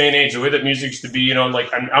 especially in this day and age, the way that music used to be, like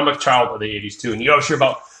I'm a child of the 80s too, and you always hear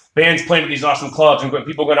about bands playing at these awesome clubs and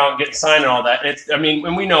people going out and getting signed and all that. And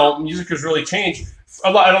when we know music has really changed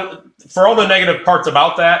a lot. For all the negative parts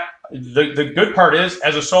about that, the good part is,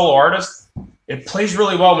 as a solo artist, it plays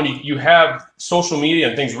really well when you have social media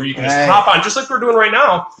and things where you can just hop on, just like we're doing right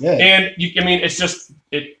now. Yeah. And it's just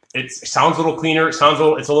it sounds a little cleaner. It's a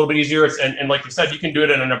little bit easier. And like you said, you can do it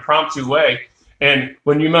in an impromptu way. And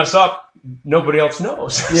when you mess up, nobody else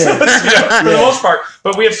knows. Yeah. For the most part.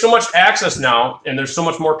 But we have so much access now, and there's so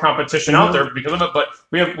much more competition out there because of it. But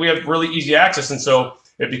we have really easy access, and so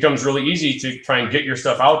it becomes really easy to try and get your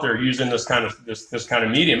stuff out there using this kind of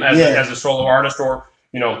medium as a solo artist, or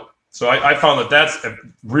So I found that's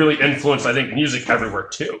really influenced, I think, music everywhere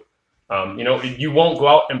too. You won't go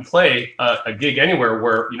out and play a gig anywhere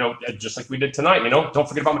where, just like we did tonight, don't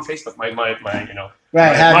forget about my Facebook, my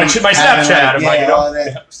Snapchat, all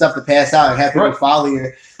that stuff to pass out and have people follow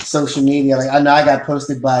your social media. Like, I know I got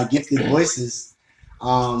posted by Gifted Voices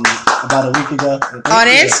about a week ago. On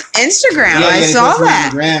Instagram, I saw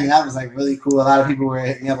that. Instagram, and that was like really cool. A lot of people were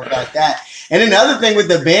hitting me up about that. And then the other thing with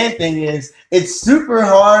the band thing is it's super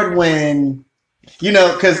hard when,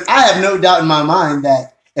 because I have no doubt in my mind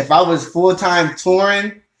that if I was full-time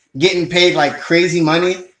touring, getting paid like crazy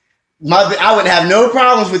money, I would have no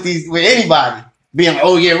problems with anybody being like,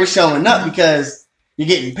 oh yeah, we're showing up because you're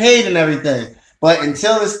getting paid and everything. But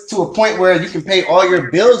until it's to a point where you can pay all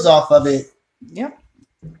your bills off of it,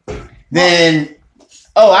 then,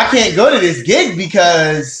 I can't go to this gig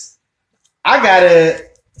because I gotta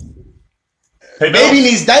Baby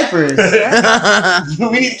needs diapers.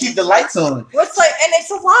 We need to keep the lights on. What's like, and it's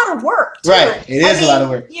a lot of work, too. Right. It is a lot of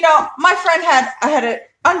work. You know, my friend I had an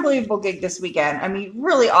unbelievable gig this weekend. I mean,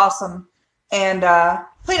 really awesome. And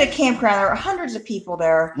played a campground. There were hundreds of people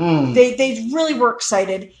there. They really were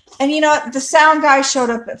excited. And, you know, the sound guy showed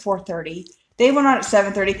up at 4:30. They went on at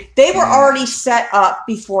 7:30. They were already set up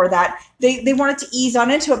before that. They wanted to ease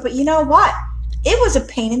on into it. But you know what? It was a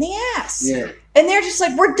pain in the ass. Yeah. And they're just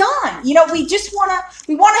like, we're done. You know, we want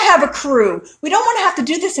to have a crew. We don't want to have to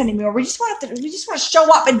do this anymore. We just want to show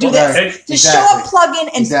up and do this. Just show up, plug in,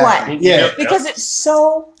 and play. Yeah. Because it's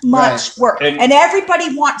so much work. And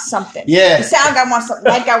everybody wants something. Yeah. The sound guy wants something.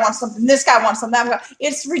 That guy wants something. This guy wants something. That guy.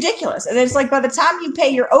 It's ridiculous. And it's like by the time you pay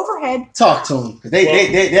your overhead. Talk to them. They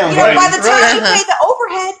don't know, by the time you pay the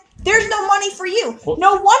overhead, there's no money for you.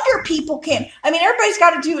 No wonder people can't. I mean, everybody's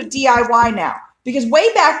got to do it DIY now. Because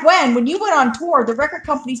way back when you went on tour, the record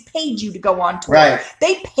companies paid you to go on tour. Right.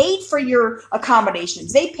 They paid for your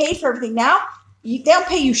accommodations. They paid for everything. Now, they don't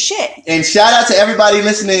pay you shit. And shout out to everybody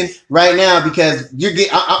listening right now because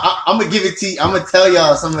I'm going to give it to you. I'm going to tell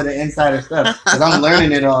y'all some of the insider stuff because I'm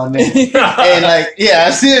learning it all now. And like, yeah,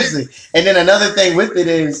 seriously. And then another thing with it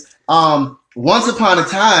is once upon a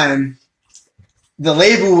time, the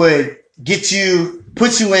label would put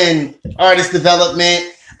you in artist development.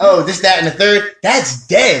 Oh, this, that, and the third. That's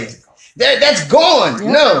dead. That's gone.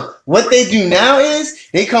 Yep. No. What they do now is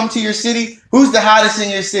they come to your city. Who's the hottest in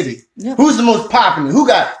your city? Yep. Who's the most popular? Who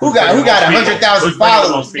got 100,000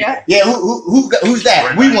 followers? Yeah. Who's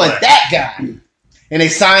that? We want that guy. And they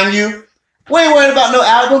sign you. We ain't worried about no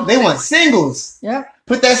album. They want singles. Yeah.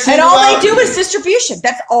 Put that single out. And all out. they do is distribution.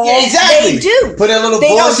 That's all they do. Put a little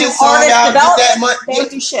bullshit song out. Get that much. They don't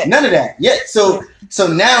do shit. None of that. Yeah. So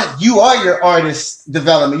now you are your artist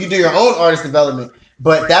development. You do your own artist development.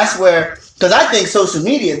 But that's where, because I think social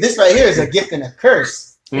media, this right here is a gift and a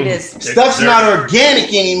curse. It is. Stuff's not organic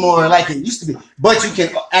anymore like it used to be. But you can,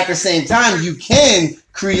 at the same time, you can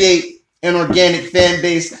create an organic fan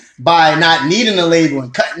base by not needing a label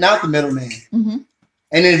and cutting out the middleman. Mm-hmm.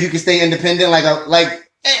 And then if you can stay independent, and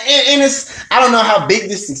it's, I don't know how big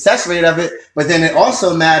the success rate of it, but then it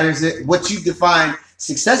also matters what you define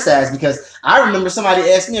success as. Because I remember somebody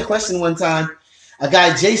asked me a question one time. A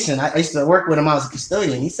guy, Jason, I used to work with him. I was a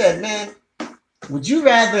custodian. He said, "Man, would you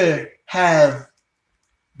rather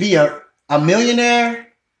be a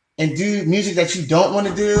millionaire and do music that you don't want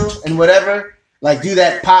to do and whatever, like do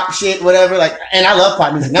that pop shit, whatever? Like, and I love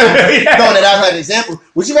pop music. Now I'm throwing it out as an example.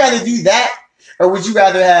 Would you rather do that, or would you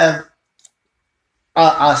rather have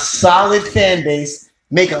a solid fan base,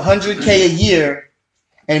 make $100K a year,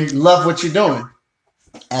 and love what you're doing?"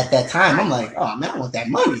 At that time, I'm like, "Oh man, I want that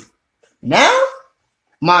money." Now,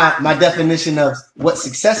 my definition of what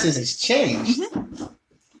success is has changed. Mm-hmm.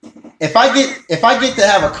 If I get to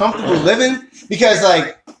have a comfortable living, because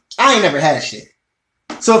like I ain't never had shit,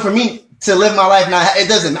 so for me to live my life now,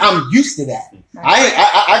 I'm used to that.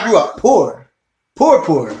 I grew up poor.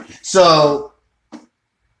 So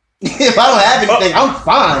if I don't have anything, I'm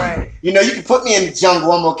fine. Right. You know, you can put me in the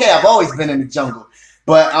jungle, I'm okay. I've always been in the jungle.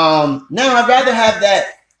 But now I'd rather have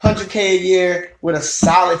that $100K a year with a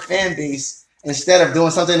solid fan base instead of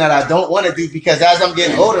doing something that I don't want to do, because as I'm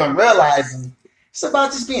getting older, I'm realizing it's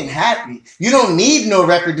about just being happy. You don't need no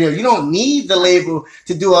record deal. You don't need the label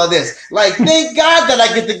to do all this. Like, thank God that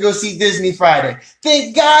I get to go see Disney Friday.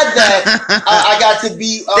 Thank God that I got to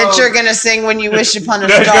be... that you're going to sing When You Wish Upon a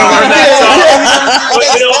Star.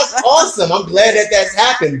 That's awesome. I'm glad that that's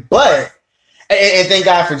happened. But, and thank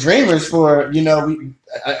God for Dreamers for, you know,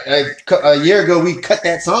 a year ago we cut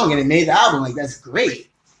that song and it made the album. Like, that's great.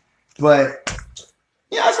 But,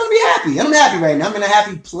 yeah, I just want to be happy. I'm happy right now. I'm in a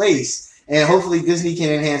happy place. And hopefully Disney can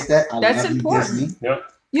enhance that. That's important. Yep.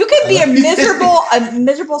 You can be a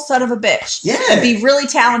miserable son of a bitch. Yeah. And be really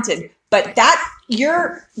talented. But that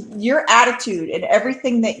your attitude and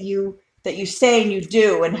everything that you say and you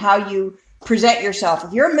do and how you present yourself.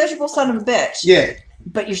 If you're a miserable son of a bitch,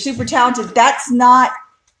 but you're super talented, that's not.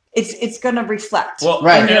 It's going to reflect. Well,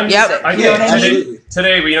 right.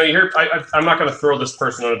 Today, you know, you hear. I'm not going to throw this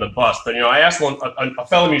person under the bus, but you know, I asked a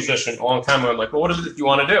fellow musician a long time ago. I'm like, well, what is it you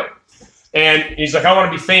want to do? And he's like, I want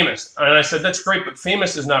to be famous. And I said, that's great, but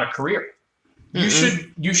famous is not a career. You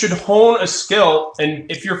should hone a skill, and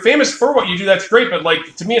if you're famous for what you do, that's great. But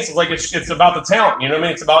like to me, it's like it's about the talent. You know what I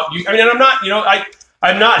mean? It's about you. I mean, and I'm not, you know,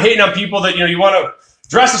 I'm not hating on people that, you know, you want to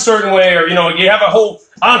dress a certain way, or you know, you have a whole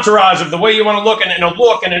entourage of the way you want to look and a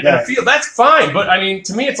look and a feel. That's fine. But I mean,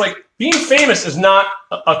 to me, it's like being famous is not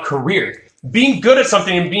a career. Being good at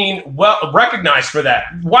something and being well recognized for that.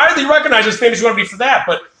 Why are they recognized as famous? You want to be for that,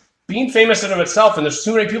 but being famous in of itself, and there's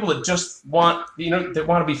too many people that just want, that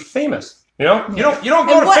want to be famous. You don't go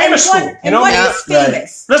to famous school. What is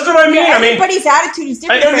famous? That's what I mean. Everybody's attitude is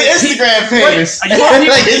different. Instagram famous.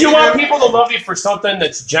 You want people to love you for something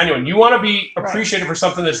that's genuine. You want to be appreciated for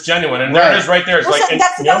something that's genuine, and there it is, right there. It's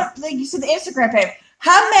that's another thing. You said the Instagram famous.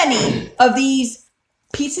 How many of these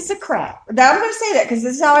pieces of crap? Now I'm going to say that because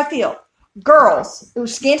this is how I feel. Girls,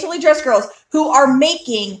 scantily dressed girls, who are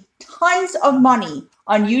making tons of money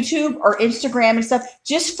on YouTube or Instagram and stuff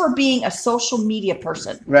just for being a social media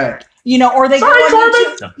person. Right. Or they go on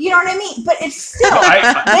YouTube. You know what I mean? But it's still,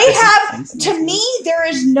 they have, to me, there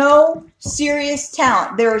is no serious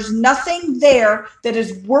talent. There is nothing there that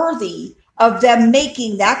is worthy of them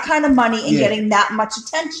making that kind of money and getting that much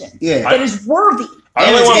attention. Yeah. That is worthy. I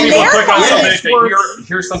only want people to click on something if they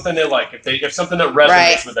hear something they like, if something that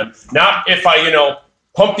resonates with them. Not if I,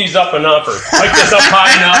 pump these up enough or hike this up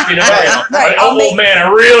high enough, man, I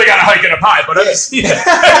really got to hike it up high. But And if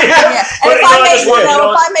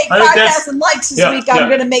I make 5,000 likes this week, I'm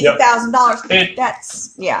going to make $1,000.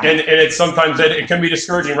 That's And it's sometimes it can be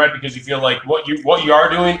discouraging, right? Because you feel like what you are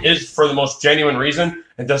doing is for the most genuine reason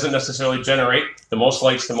and doesn't necessarily generate the most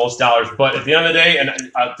likes, the most dollars. But at the end of the day, and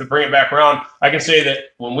to bring it back around, I can say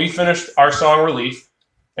that when we finished our song Relief,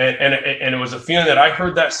 and it was a feeling that I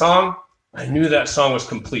heard that song, I knew that song was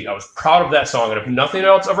complete. I was proud of that song. And if nothing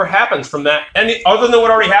else ever happens from that, other than what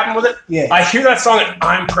already happened with it, I hear that song and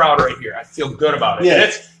I'm proud right here. I feel good about it. Yeah. And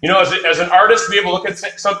it's, as an artist, to be able to look at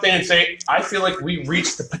something and say, I feel like we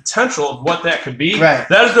reached the potential of what that could be. Right.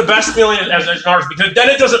 That is the best feeling as an artist, because then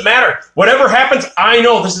it doesn't matter. Whatever happens, I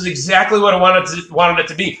know this is exactly what I wanted it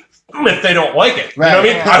to be. If they don't like it. Right. You know what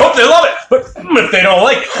I mean? I hope they love it, but if they don't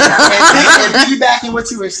like it. and piggybacking what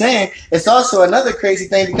you were saying, it's also another crazy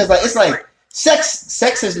thing because it's like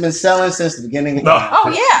sex has been selling since the beginning of time. Oh,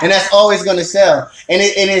 yeah. And that's always going to sell. And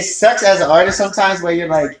it sucks as an artist sometimes where you're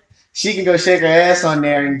like, she can go shake her ass on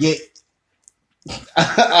there and get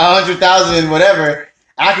 100,000 whatever.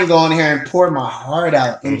 I can go on here and pour my heart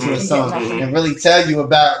out into a song and really tell you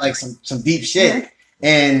about like some deep shit.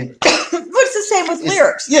 And what's the same with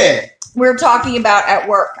lyrics? Yeah. We were talking about at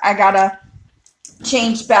work. I got to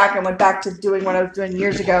change back and went back to doing what I was doing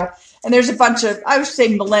years ago. And there's a bunch of, I would say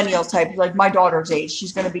millennial type, like my daughter's age.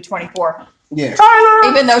 She's going to be 24. Yeah. Tyler!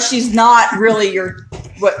 Even though she's not really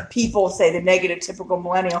what people say, the negative typical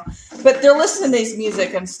millennial. But they're listening to this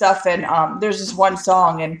music and stuff. And there's this one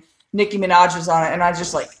song and Nicki Minaj was on it. And I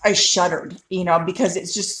shuddered, because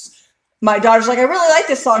it's just, my daughter's like, I really like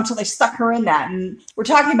this song until they stuck her in that. And we're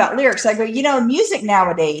talking about lyrics. I go, music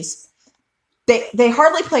nowadays, they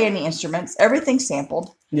hardly play any instruments. Everything's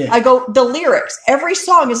sampled. Yeah. I go, the lyrics, every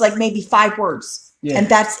song is like maybe 5 words. Yeah. And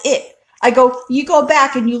that's it. I go, you go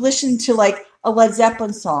back and you listen to like a Led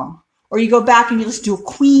Zeppelin song. Or you go back and you listen to a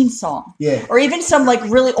Queen song. Yeah. Or even some like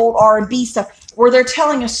really old R&B stuff where they're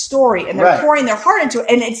telling a story and they're pouring their heart into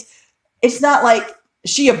it. And it's not like,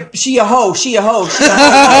 She a hoe. That's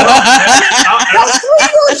 3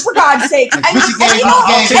 words, for God's sake. And do you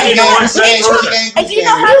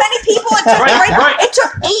know how many people it took to write? It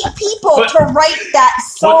took 8 people to write that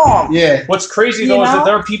song. What's crazy though is that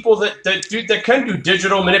there are people that can do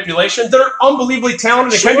digital manipulation that are unbelievably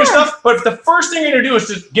talented and can do stuff. But if the first thing you're gonna do is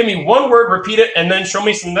just give me one word, repeat it, and then show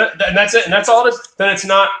me some, and that's it, and that's all it is, then it's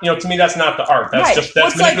not. To me, that's not the art. That's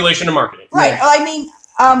that's manipulation and marketing. Right. I mean,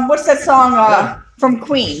 what's that song? From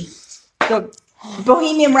Queen, the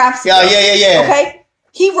Bohemian Rhapsody. Yeah. Okay?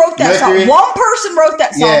 He wrote that song. One person wrote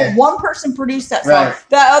that song. Yeah. One person produced that song. Right.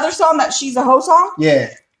 That other song, that She's a Hoe song?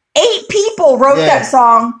 Yeah. 8 people wrote that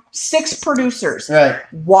song. 6 producers. Right.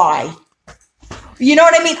 Why? You know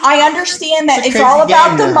what I mean? I understand that it's all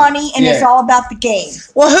about the money and it's all about the game.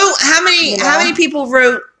 Well, how many people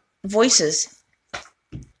wrote voices?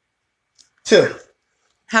 2.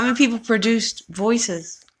 How many people produced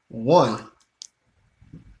voices? 1.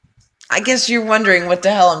 I guess you're wondering what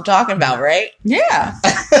the hell I'm talking about, right? Yeah.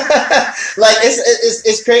 Like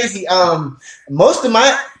it's crazy. Most of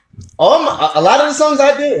a lot of the songs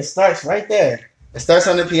I do, it starts right there. It starts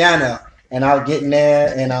on the piano, and I'll get in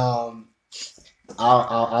there, and I'll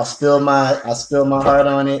spill my heart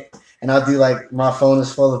on it, and I'll do like my phone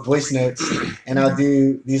is full of voice notes, and I'll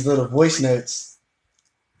do these little voice notes.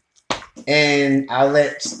 And I'll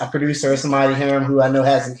let a producer or somebody hear him who I know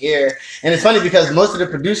has an ear. And it's funny because most of the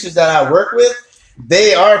producers that I work with,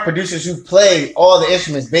 they are producers who play all the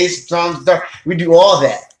instruments, bass, drums, guitar. We do all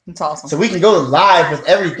that. That's awesome. So we can go live with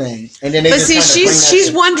everything. And then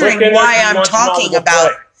she's wondering why I'm talking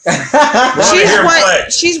about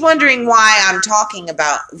She's wondering why I'm talking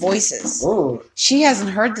about voices. Ooh. She hasn't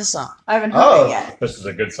heard the song. I haven't heard it yet. This is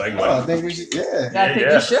a good segue. Oh, I think we should. Yeah. I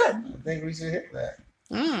think you should. I think we should hit that.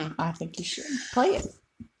 I think you should play it.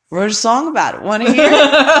 Wrote a song about it. Want to hear it?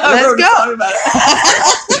 Let's go. About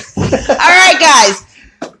it. All right, guys.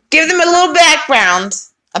 Give them a little background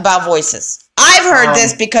about voices. I've heard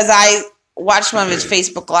this because I watched one of his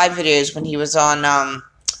Facebook Live videos when he was on,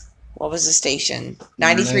 what was the station?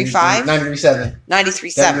 93.5? 93.7.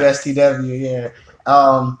 93.7. WSTW, yeah.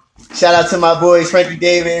 Shout out to my boys, Frankie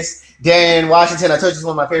Davis, Darren Washington. I told you he's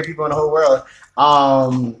one of my favorite people in the whole world.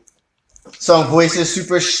 Song Voices,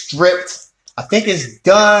 super stripped. I think it's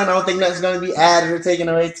done. I don't think nothing's going to be added or taken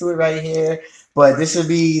away to it right here. But this will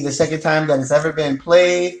be the second time that it's ever been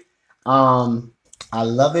played. I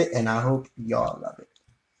love it, and I hope y'all love it.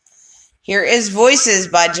 Here is Voices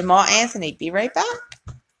by Jamall Anthony. Be right back.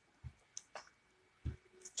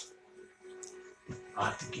 I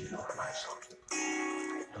have to give you more nice songs.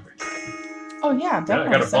 Oh, yeah, Yeah, I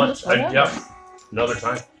definitely. got a bunch. Another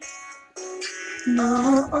time.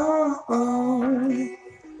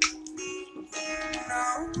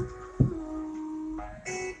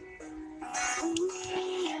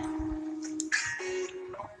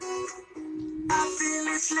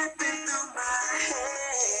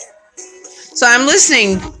 So I'm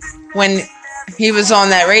listening when he was on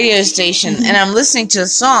that radio station, and I'm listening to a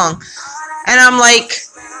song, and I'm like,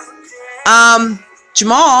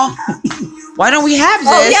 Jamall, why don't we have this?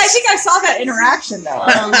 Oh, yeah, I think I saw that interaction, though.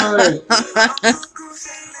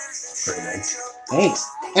 Pretty nice. Thanks.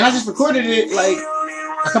 And I just recorded it like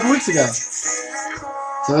a couple weeks ago.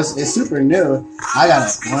 So it's super new. I got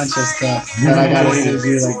a bunch of stuff that I gotta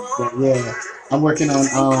do. Yeah. I'm working on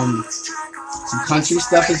some country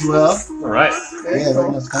stuff as well. All right. Yeah,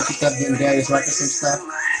 working on some country stuff, getting Darius Rucker some stuff.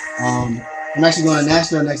 I'm actually going to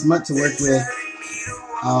Nashville next month to work with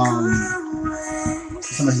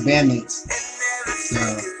some of his bandmates. So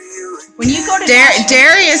When you go to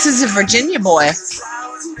Darius is a Virginia boy.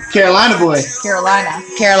 Carolina boy. Carolina.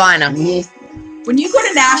 Mm-hmm. When you go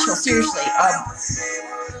to Nashville, seriously,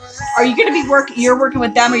 are you going to be you're working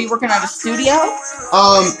with them, or are you working at a studio?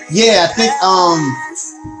 Yeah, I think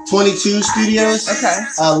 22 Studios. Okay.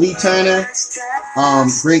 Lee Turner.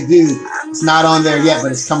 Great dude. It's not on there yet,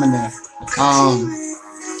 but it's coming there.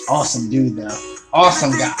 Awesome dude though.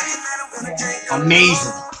 Awesome guy.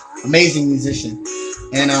 Amazing musician.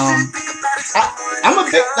 And I'm a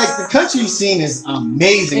bit like the country scene is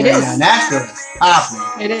amazing now. Nashville is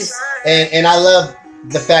popping. It is. And I love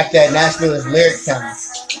the fact that Nashville is lyric town.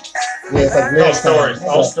 Yeah, it's like lyric town.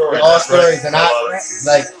 All stories. And I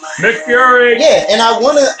like Nick Fury. Yeah, and I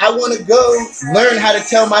wanna go learn how to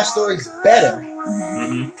tell my stories better.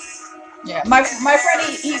 Mm-hmm. Yeah, my friend,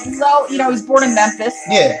 he's born in Memphis.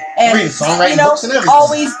 Yeah, and reading songwriting books and everything.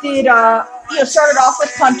 Always did. Started off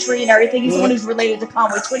with country and everything. He's the one who's related to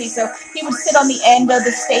Conway Twitty, so he would sit on the end of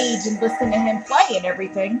the stage and listen to him play and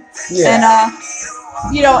everything. Yeah. And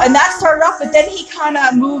and that started off, but then he kind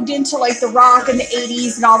of moved into like the rock in the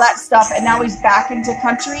 '80s and all that stuff, and now he's back into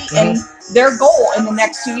country. Mm-hmm. And their goal in the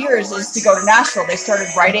next 2 years is to go to Nashville. They started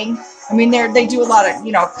writing. I mean, they do a lot of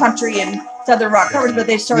country and southern rock covers, but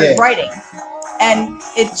they started writing, and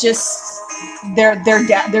it just they're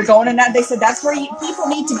going in that. They said that's where people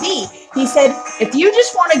need to be. He said if you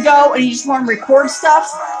just want to go and you just want to record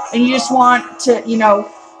stuff and you just want to do you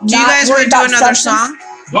guys want to do another song?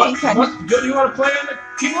 What do you want to play on the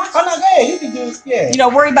keyboard? Oh no, yeah, you can do it. Yeah.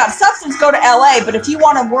 Worry about substance, go to LA. But if you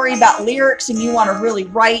want to worry about lyrics and you want to really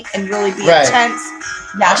write and really be intense,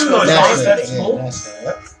 Nashville.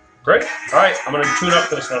 Great. All right, I'm gonna tune up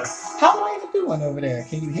this one. How am I even doing over there?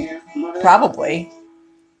 Can you hear? Probably.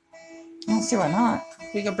 I don't see why not.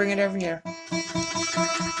 We can bring it over here.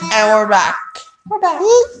 And we're back. We're back.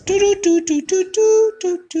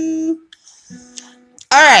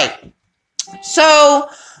 All right. So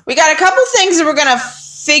we got a couple things that we're gonna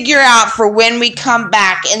figure out for when we come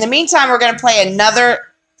back. In the meantime, we're gonna play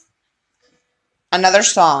another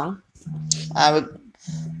song. We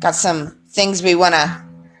got some things we wanna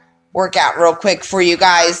work out real quick for you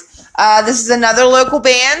guys. This is another local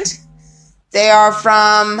band. They are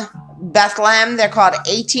from Bethlehem. They're called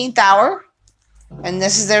 18th Hour. And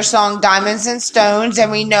this is their song Diamonds and Stones.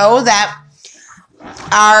 And we know that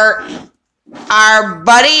our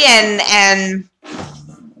buddy and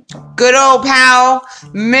good old pal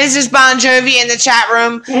Mrs. Bon Jovi in the chat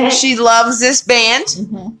room, she loves this band.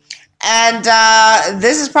 Mm-hmm. And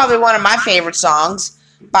this is probably one of my favorite songs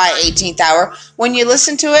by 18th Hour. When you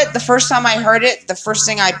listen to it, the first time I heard it, the first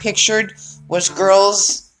thing I pictured was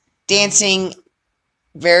girls dancing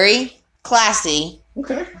very classy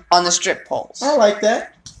Okay. on the strip poles. I like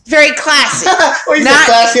that. Very classy. Well, you said Not-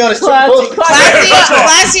 classy on the strip pole.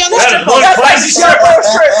 Classy on the strip poles. Classy strip.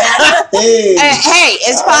 Hey. Hey,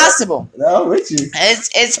 it's possible. No, with you.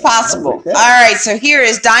 It's possible. Yeah. All right, so here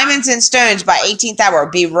is Diamonds and Stones by 18th Hour.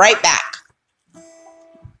 Be right back.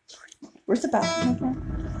 Where's the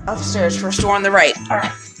bathroom? Upstairs, first door on the right. All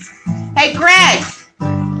right. Hey, Greg.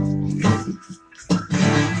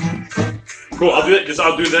 Cool. I'll do it.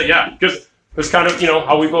 I'll do that. Yeah, because it's kind of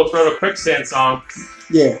how we both wrote a quicksand song.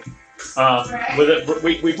 Yeah. With it,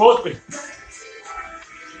 we both. Yeah.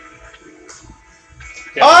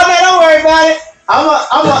 Oh man, don't worry about it.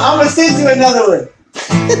 I'm gonna send you another one.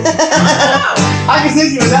 I can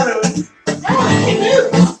send you another one.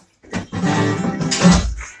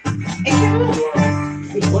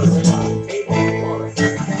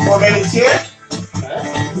 Or maybe chair?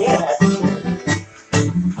 Yeah.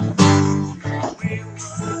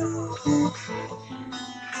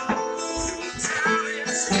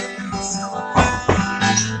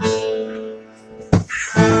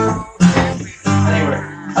 Anyway,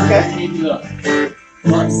 Okay. you need to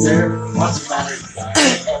once there, once the battery's done.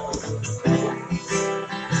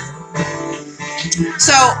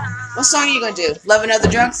 So, what song are you going to do? Love and Other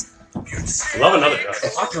Drugs? Love another guy.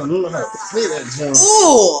 I don't know how to play that drum.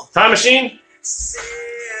 Ooh. Time Machine.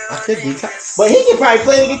 I could guitar, but he could probably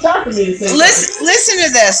play the guitar for me the same. Listen to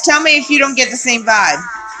this. Tell me if you don't get the same vibe.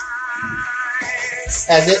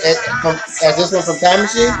 As this one from Time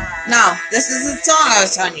Machine. No, this is the song I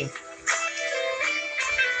was telling you.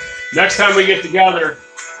 Next time we get together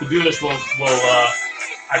to do this, I'll learn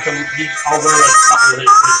a couple of his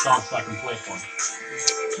songs so I can play for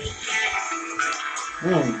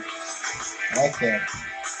him. I like that.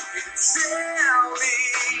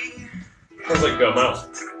 Sounds like Mouse.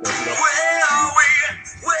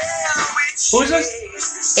 Who is this?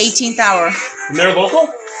 18th Hour. And their vocal?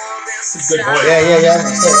 Good voice. Yeah.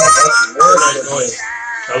 Very nice voice.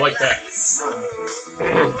 I like that.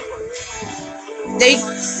 They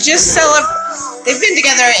just they've been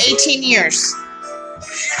together 18 years.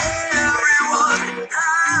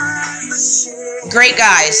 Great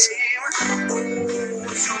guys.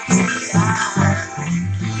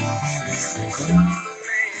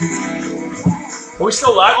 Are we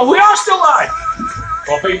still live? Oh, we are still live!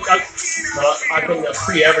 Well, I can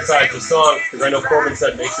pre-advertise the song, because I know Corbin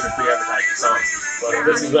said make sure to pre-advertise the song. But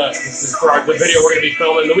this is for the video we're going to be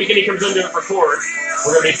filming. The weekend he comes in to record,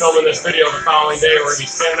 we're going to be filming this video the following day. We're going to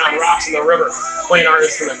be standing on rocks in the river, playing our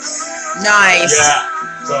instruments. Nice. Yeah.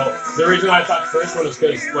 So the reason I thought for this one is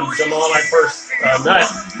because when Jamall and I first met,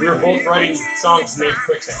 we were both writing songs named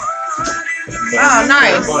Quicksand. Oh,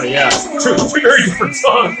 nice. Funny, yeah. Two very different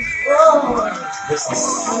songs.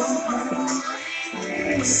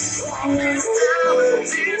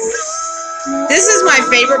 This is my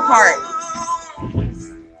favorite part.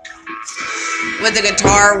 With the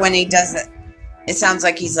guitar when he does it. It sounds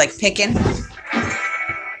like he's like picking.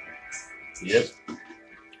 Yep.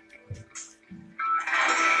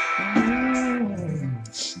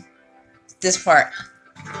 This part.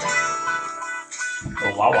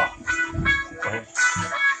 Oh, wow.